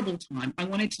terrible time. I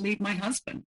wanted to leave my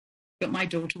husband, but my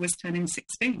daughter was turning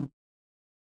 16.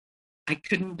 I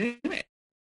couldn't do it.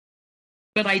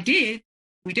 But I did.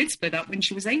 We did split up when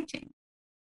she was 18.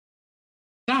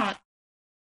 But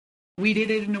we did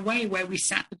it in a way where we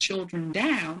sat the children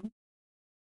down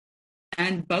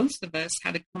and both of us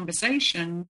had a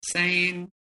conversation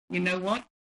saying, you know what?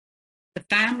 The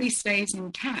family stays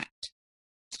intact.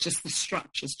 It's just the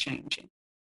structure's changing.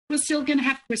 We're still going to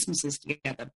have Christmases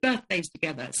together, birthdays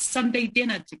together, Sunday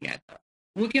dinner together.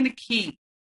 We're going to keep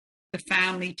the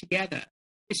family together.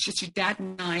 It's just your dad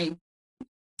and I,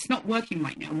 it's not working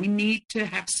right now. We need to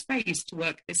have space to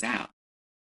work this out.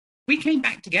 We came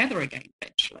back together again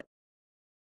eventually,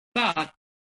 but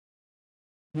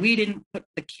we didn't put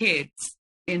the kids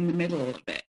in the middle of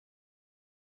it.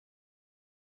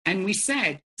 And we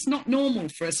said, it's not normal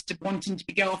for us to wanting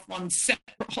to go off on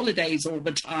separate holidays all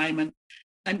the time.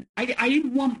 And I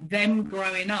didn't want them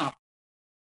growing up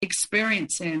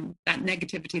experiencing that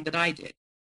negativity that I did.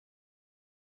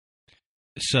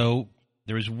 So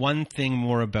there is one thing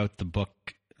more about the book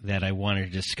that I wanted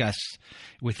to discuss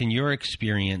within your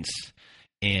experience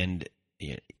and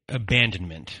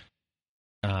abandonment.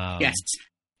 Yes.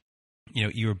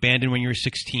 You were abandoned when you were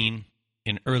 16,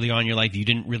 and early on in your life, you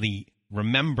didn't really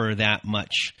remember that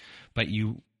much, but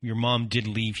your mom did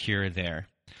leave here or there.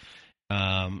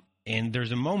 And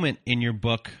there's a moment in your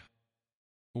book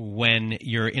when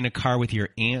you're in a car with your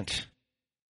aunt,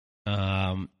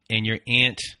 and your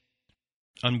aunt,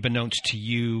 unbeknownst to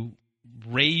you,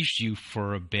 raised you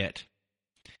for a bit.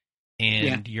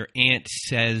 And your aunt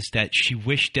says that she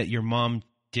wished that your mom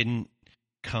didn't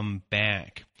come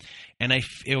back. And I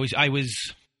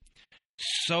was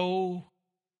so,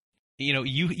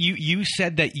 you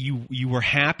said that you were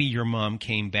happy your mom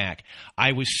came back.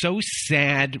 I was so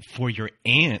sad for your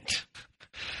aunt.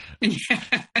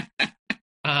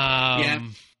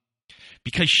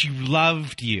 Because she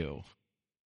loved you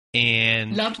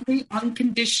and loved me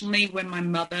unconditionally when my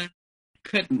mother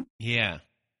couldn't. Yeah.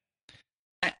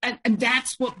 And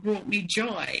that's what brought me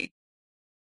joy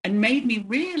and made me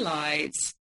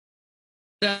realize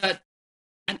that,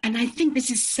 and I think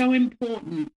this is so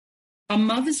important. Our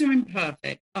mothers are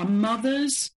imperfect. Our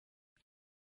mothers,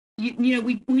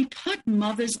 we put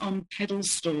mothers on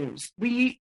pedestals.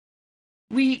 We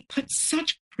put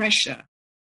such pressure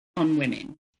on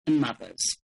women and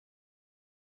mothers.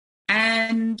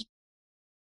 And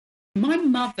my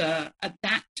mother at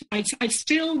that, I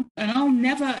still, and I'll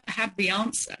never have the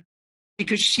answer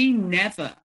because she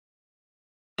never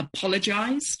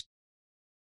apologized.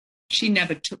 She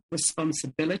never took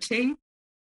responsibility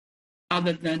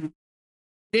other than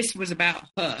this was about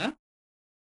her.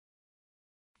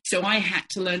 So I had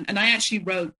to learn, and I actually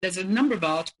wrote, there's a number of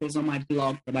articles on my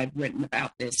blog that I've written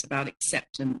about this, about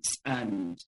acceptance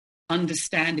and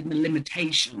understanding the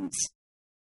limitations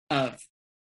of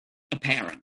a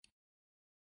parent.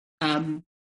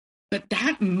 But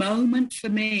that moment for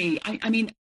me, I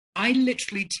mean, I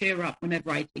literally tear up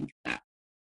whenever I think of that.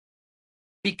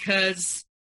 Because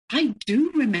I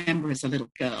do remember as a little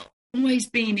girl always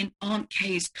being in Aunt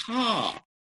Kay's car.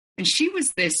 And she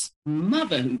was this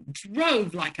mother who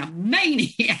drove like a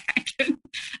maniac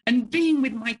and being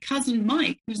with my cousin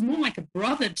Mike, who's more like a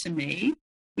brother to me,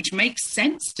 which makes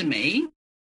sense to me.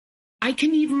 I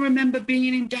can even remember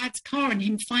being in Dad's car and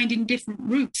him finding different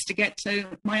routes to get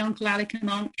to my Uncle Alec and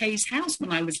Aunt Kay's house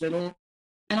when I was little.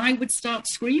 And I would start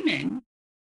screaming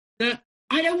that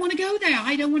I don't want to go there.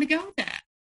 I don't want to go there.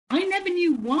 I never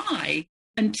knew why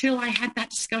until I had that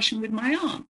discussion with my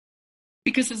aunt.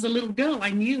 Because as a little girl,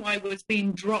 I knew I was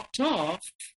being dropped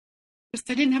off because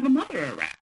I didn't have a mother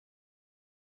around.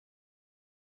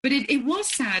 But it was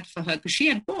sad for her because she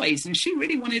had boys and she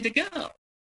really wanted a girl.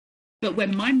 But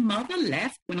when my mother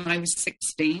left when I was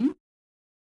 16,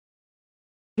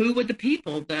 who were the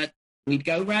people that we'd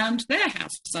go round to their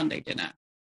house for Sunday dinner?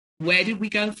 Where did we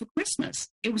go for Christmas?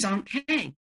 It was Aunt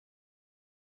Kay.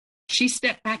 She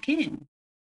stepped back in.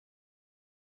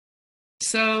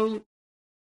 So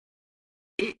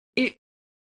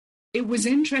it was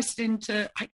interesting to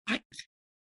I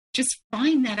just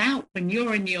find that out when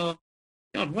you're in your,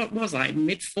 God, what was I,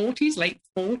 mid-40s, late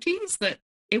 40s, that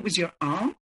it was your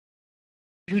aunt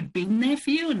who'd been there for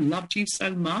you and loved you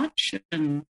so much.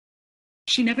 And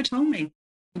she never told me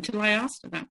until I asked her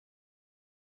that.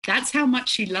 That's how much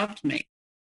she loved me.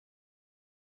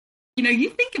 You know, you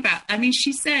think about, I mean,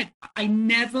 she said, I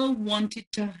never wanted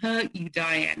to hurt you,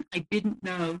 Diane. I didn't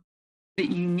know that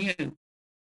you knew.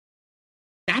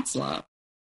 That's love.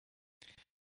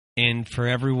 And for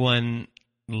everyone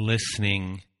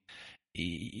listening,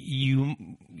 you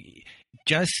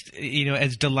just,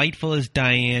 as delightful as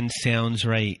Diane sounds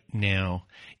right now,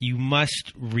 you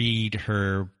must read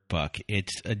her book.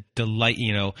 It's a delight.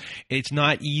 It's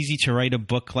not easy to write a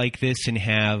book like this and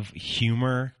have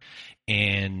humor.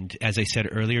 And as I said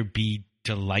earlier, be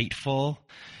delightful.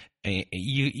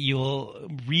 You'll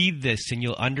read this and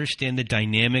you'll understand the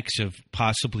dynamics of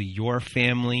possibly your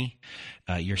family,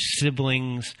 your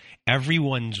siblings,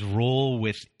 everyone's role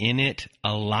within it,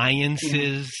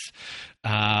 alliances.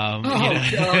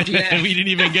 God, yeah. We didn't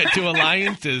even get to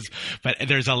alliances, but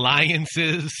there's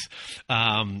alliances.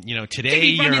 Today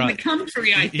you're in the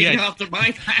country. I think after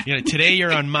my family. Today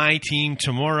you're on my team.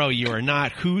 Tomorrow you are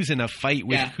not. Who's in a fight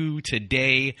with who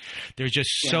today? There's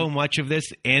just so much of this,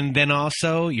 and then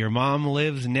also your mom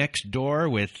lives next door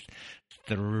with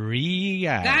 3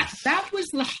 guys. That was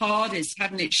the hardest,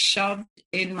 having it shoved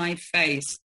in my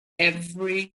face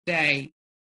every day.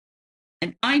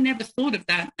 And I never thought of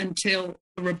that until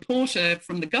a reporter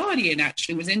from The Guardian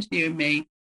actually was interviewing me.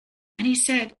 And he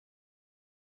said,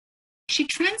 she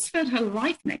transferred her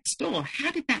life next door. How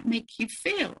did that make you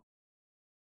feel?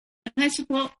 And I said,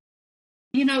 well,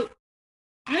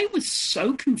 I was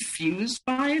so confused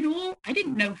by it all. I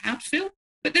didn't know how to feel.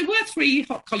 But there were 3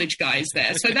 hot college guys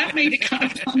there. So that made it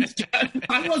kind of fun.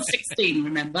 I was 16,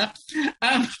 remember?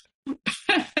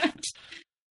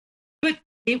 But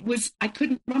it was, I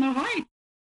couldn't run or hide.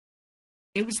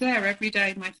 It was there every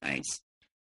day in my face.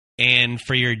 And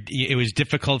it was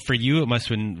difficult for you. It must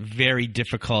have been very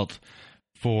difficult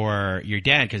for your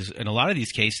dad, because in a lot of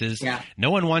these cases,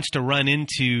 no one wants to run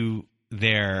into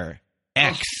their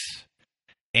ex,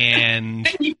 and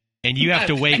you have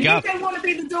to wake up. You don't want to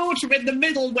be the daughter in the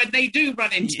middle when they do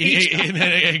run into each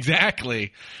other.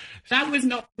 Exactly. That was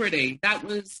not pretty.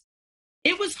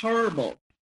 It was horrible.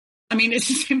 I mean,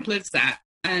 it's as simple as that.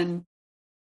 And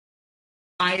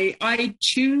I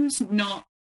choose not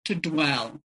to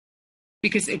dwell,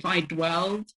 because if I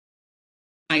dwelled,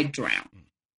 I'd drown.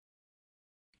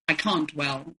 I can't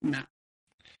dwell in that.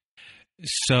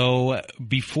 So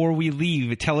before we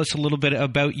leave, tell us a little bit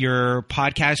about your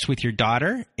podcast with your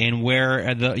daughter and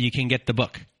where you can get the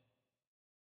book.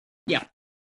 Yeah.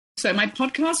 So my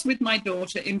podcast with my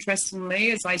daughter,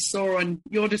 interestingly, as I saw on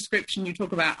your description, you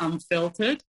talk about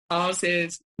unfiltered. Ours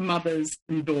is Mothers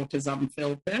and Daughters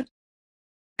Unfiltered.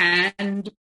 And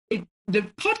the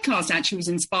podcast actually was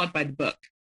inspired by the book,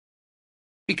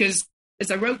 because as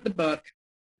I wrote the book,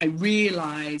 I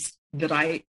realized that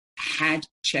I had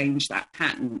changed that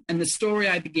pattern. And the story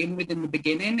I begin with in the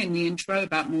beginning, in the intro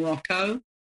about Morocco,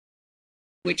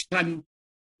 which I'm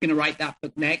going to write that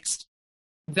book next,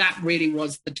 that really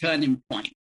was the turning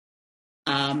point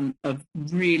of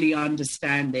really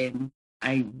understanding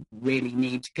I really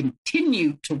need to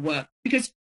continue to work,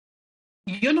 because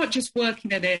you're not just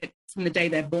working at it from the day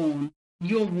they're born,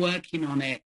 you're working on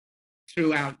it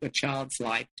throughout your child's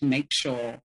life to make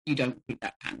sure you don't repeat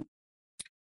that pattern.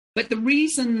 But the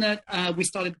reason that we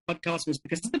started the podcast was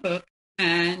because of the book,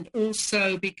 and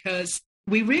also because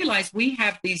we realized we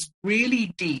have these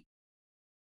really deep,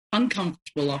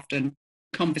 uncomfortable often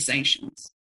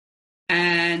conversations.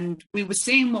 And we were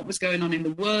seeing what was going on in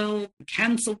the world,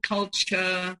 cancel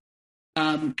culture,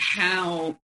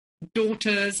 how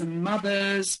daughters and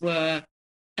mothers were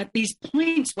at these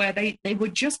points where they were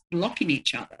just blocking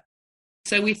each other.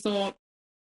 So we thought,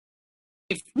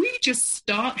 if we just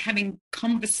start having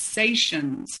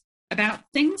conversations about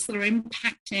things that are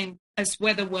impacting us,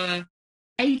 whether we're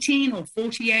 18 or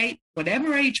 48,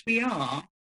 whatever age we are,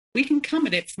 we can come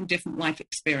at it from different life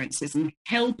experiences and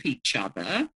help each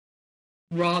other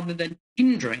rather than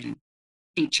hindering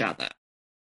each other.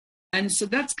 And so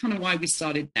that's kind of why we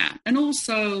started that. And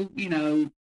also,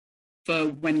 for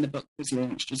when the book was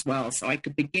launched as well, so I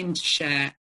could begin to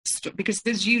share, because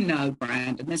as you know,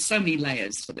 Brandon, there's so many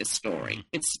layers to this story.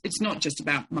 It's not just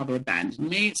about mother abandoning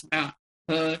me. It's about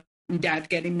her and dad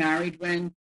getting married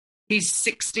when he's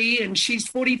 60 and she's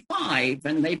 45,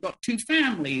 and they've got 2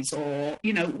 families, or,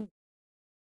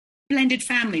 blended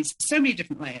families, so many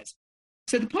different layers.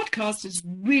 So the podcast has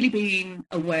really been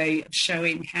a way of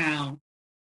showing how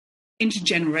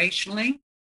intergenerationally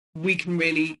we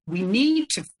need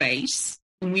to face,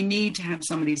 and we need to have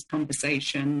some of these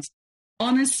conversations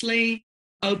honestly,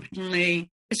 openly.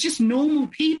 It's just normal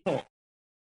people.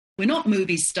 We're not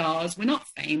movie stars. We're not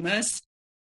famous.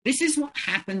 This is what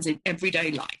happens in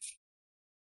everyday life.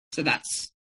 So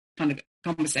that's kind of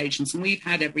conversations. And we've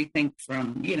had everything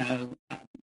from,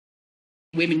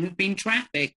 women who've been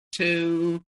trafficked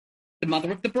to the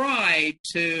mother of the bride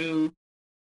to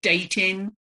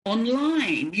dating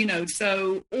online,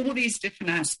 so all these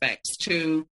different aspects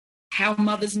to how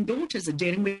mothers and daughters are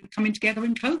dealing with coming together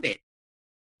in COVID.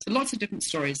 So lots of different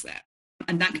stories there.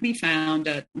 And that can be found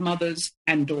at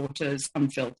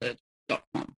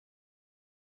mothersanddaughtersunfiltered.com.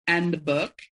 And the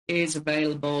book is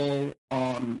available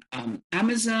on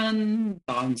Amazon,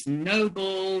 Barnes &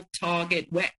 Noble, Target,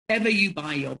 wherever you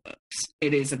buy your books.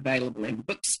 It is available in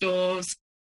bookstores,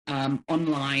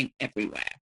 online,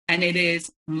 everywhere. And it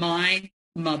is My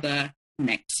Mother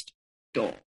Next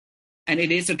Door. And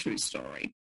it is a true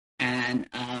story. And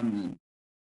I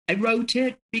wrote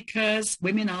it because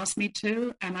women asked me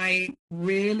to, and I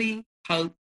really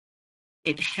hope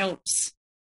it helps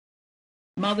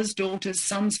mothers, daughters,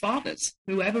 sons, fathers,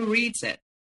 whoever reads it.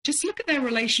 Just look at their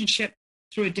relationship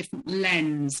through a different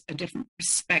lens, a different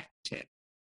perspective.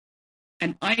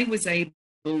 And I was able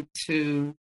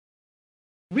to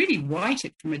really write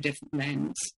it from a different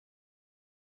lens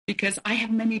because I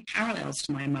have many parallels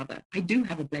to my mother. I do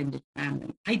have a blended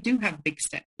family. I do have big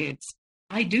step kids.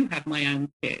 I do have my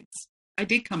own kids. I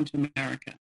did come to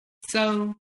America.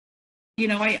 So,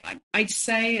 I'd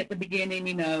say at the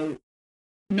beginning,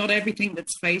 not everything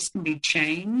that's faced can be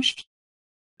changed,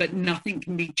 but nothing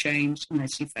can be changed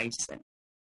unless you face it.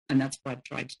 And that's what I've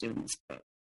tried to do in this book.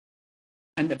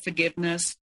 And that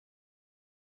forgiveness,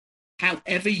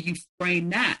 however you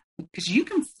frame that, because you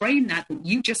can frame that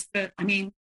you just, I've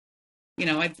been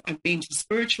to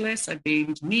spiritualists, I've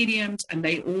been to mediums, and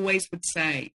they always would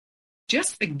say,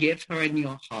 just forgive her in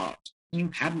your heart.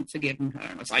 You haven't forgiven her.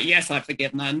 And I was like, yes, I've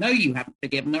forgiven her. No, you haven't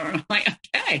forgiven her. And I'm like,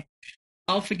 okay,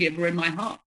 I'll forgive her in my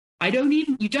heart. You don't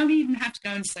even have to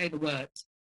go and say the words,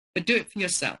 but do it for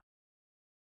yourself.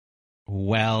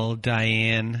 Well,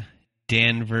 Diane,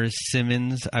 Danvers,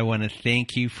 Simmons, I want to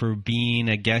thank you for being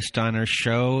a guest on our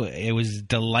show. It was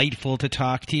delightful to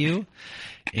talk to you.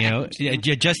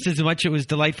 Just as much it was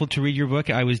delightful to read your book,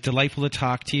 I was delightful to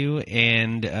talk to you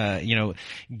and,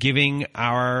 giving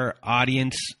our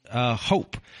audience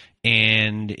hope.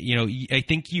 And, I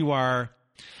think you are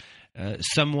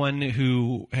someone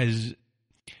who has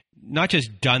not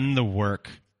just done the work,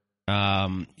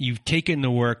 you've taken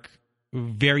the work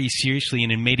very seriously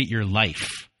and made it your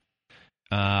life.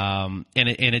 And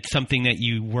it's something that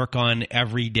you work on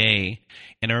every day.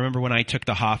 And I remember when I took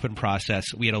the Hoffman process,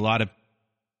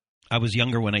 I was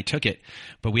younger when I took it,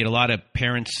 but we had a lot of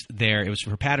parents there. It was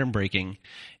for pattern breaking,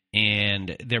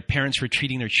 and their parents were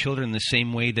treating their children the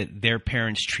same way that their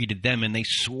parents treated them. And they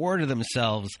swore to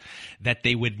themselves that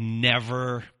they would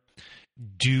never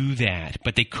do that,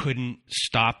 but they couldn't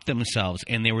stop themselves,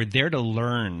 and they were there to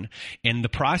learn. And the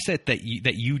process that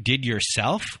you did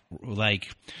yourself, like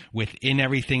within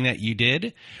everything that you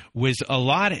did,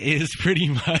 is pretty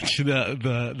much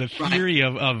the theory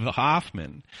of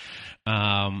Hoffman,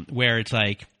 where it's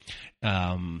like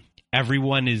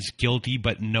everyone is guilty,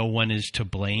 but no one is to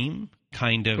blame,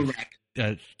 kind of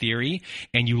theory.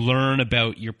 And you learn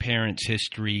about your parents'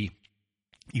 history.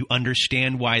 You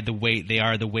understand why the way they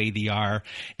are,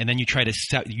 and then you try to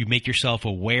you make yourself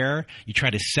aware. You try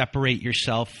to separate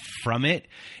yourself from it,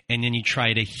 and then you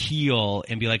try to heal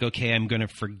and be like, okay, I'm going to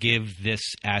forgive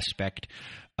this aspect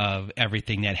of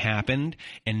everything that happened,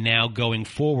 and now going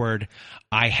forward,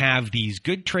 I have these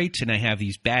good traits and I have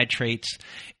these bad traits,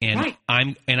 and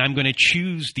I'm going to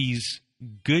choose these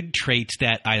good traits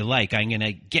that I like. I'm going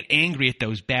to get angry at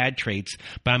those bad traits,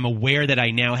 but I'm aware that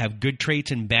I now have good traits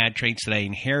and bad traits that I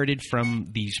inherited from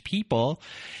these people.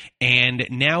 And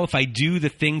now if I do the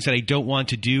things that I don't want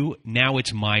to do, now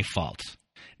it's my fault.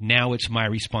 Now it's my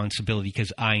responsibility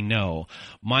because I know.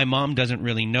 My mom doesn't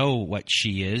really know what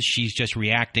she is. She's just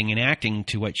reacting and acting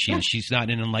to what she is. She's not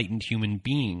an enlightened human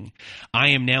being. I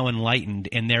am now enlightened,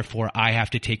 and therefore I have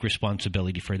to take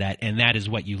responsibility for that, and that is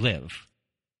what you live.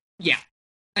 Yeah.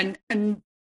 And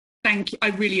thank you. I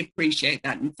really appreciate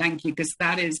that. And thank you, because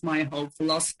that is my whole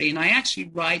philosophy. And I actually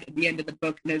write at the end of the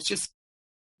book, and there's just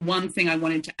one thing I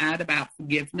wanted to add about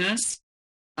forgiveness,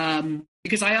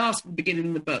 because I asked at the beginning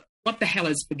of the book, what the hell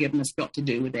has forgiveness got to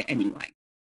do with it anyway?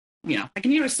 I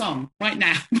can hear a song right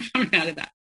now coming out of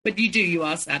that. But you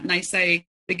ask that. And I say,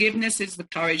 forgiveness is the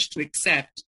courage to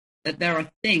accept that there are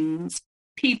things,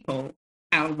 people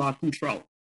out of our control.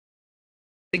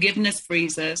 Forgiveness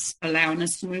frees us, allowing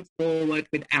us to move forward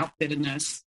without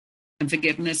bitterness. And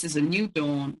forgiveness is a new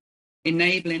dawn,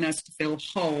 enabling us to feel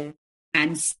whole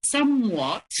and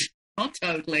somewhat, not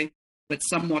totally, but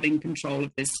somewhat in control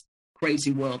of this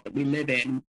crazy world that we live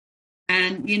in.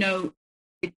 And,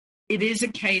 it is a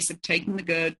case of taking the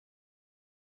good,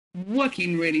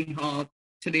 working really hard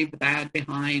to leave the bad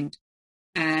behind,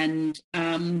 and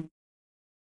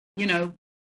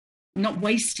not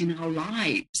wasting our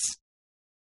lives.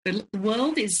 The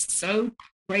world is so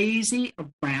crazy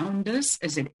around us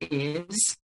as it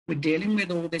is. We're dealing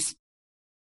with all this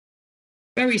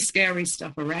very scary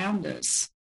stuff around us,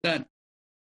 that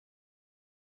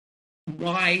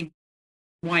why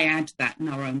add to that in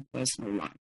our own personal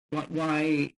life?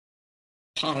 Why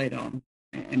pile it on?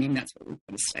 I mean, that's what we've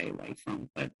got to stay away from.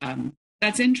 But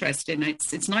that's interesting.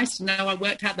 It's nice to know I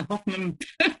worked out the Hoffman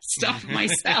stuff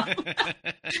myself.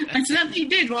 I certainly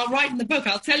did while writing the book.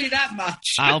 I'll tell you that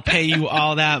much. I'll pay you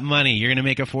all that money. You're going to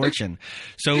make a fortune.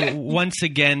 So once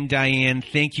again, Diane,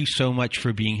 thank you so much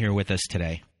for being here with us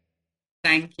today.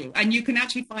 Thank you. And you can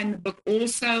actually find the book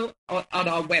also on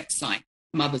our website,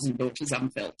 Mothers and Daughters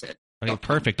Unfiltered. Okay,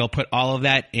 perfect. I'll put all of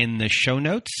that in the show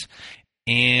notes.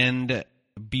 And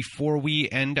before we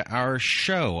end our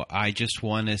show, I just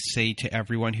want to say to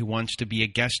everyone who wants to be a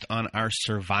guest on our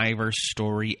Survivor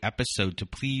Story episode to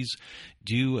please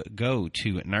do go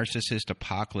to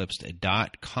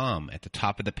narcissistapocalypse.com. At the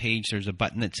top of the page, there's a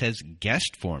button that says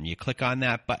Guest Form. You click on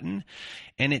that button,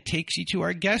 and it takes you to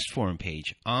our Guest Form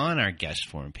page. On our Guest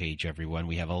Form page, everyone,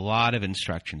 we have a lot of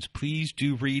instructions. Please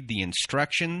do read the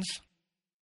instructions.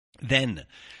 Then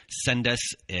send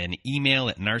us an email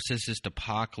at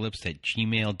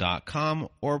narcissistapocalypse@gmail.com,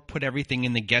 or put everything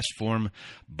in the guest form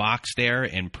box there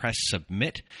and press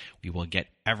submit. We will get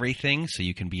everything so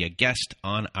you can be a guest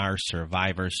on our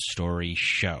Survivor Story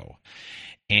show.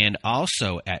 And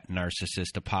also at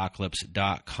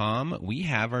narcissistapocalypse.com, we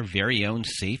have our very own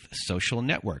safe social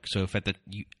network. So if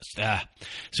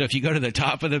you go to the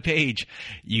top of the page,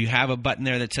 you have a button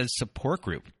there that says support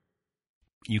group.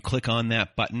 You click on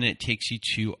that button, it takes you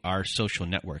to our social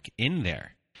network. In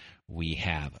there, we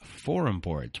have forum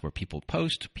boards where people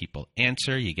post, people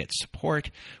answer, you get support.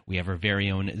 We have our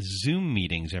very own Zoom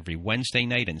meetings every Wednesday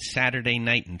night and Saturday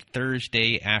night and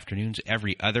Thursday afternoons,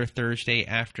 every other Thursday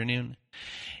afternoon.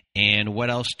 And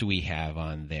what else do we have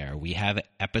on there? We have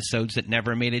episodes that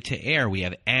never made it to air. We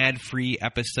have ad-free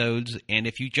episodes. And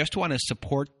if you just want to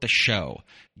support the show,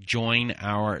 join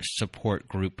our support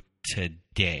group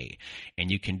today.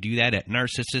 And you can do that at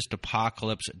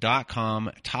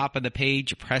narcissistapocalypse.com. Top of the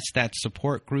page, press that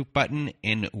support group button,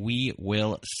 and we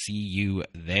will see you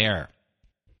there.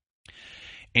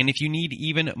 And if you need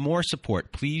even more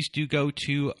support, please do go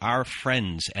to our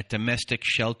friends at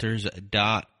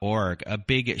domesticshelters.org. A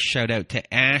big shout out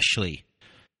to Ashley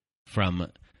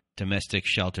from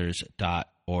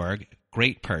domesticshelters.org.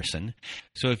 Great person.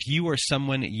 So if you or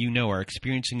someone you know are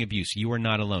experiencing abuse, you are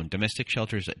not alone.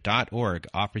 DomesticShelters.org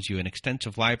offers you an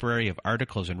extensive library of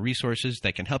articles and resources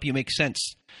that can help you make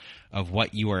sense of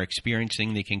what you are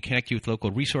experiencing. They can connect you with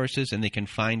local resources, and they can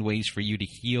find ways for you to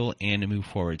heal and move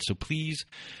forward. So please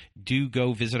do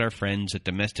go visit our friends at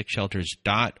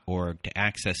DomesticShelters.org to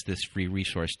access this free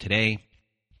resource today.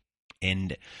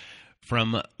 And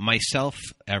from myself,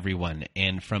 everyone,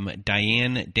 and from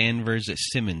Diane Danvers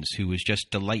Simmons, who was just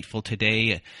delightful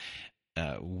today,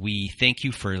 we thank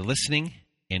you for listening,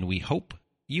 and we hope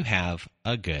you have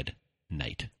a good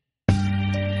night.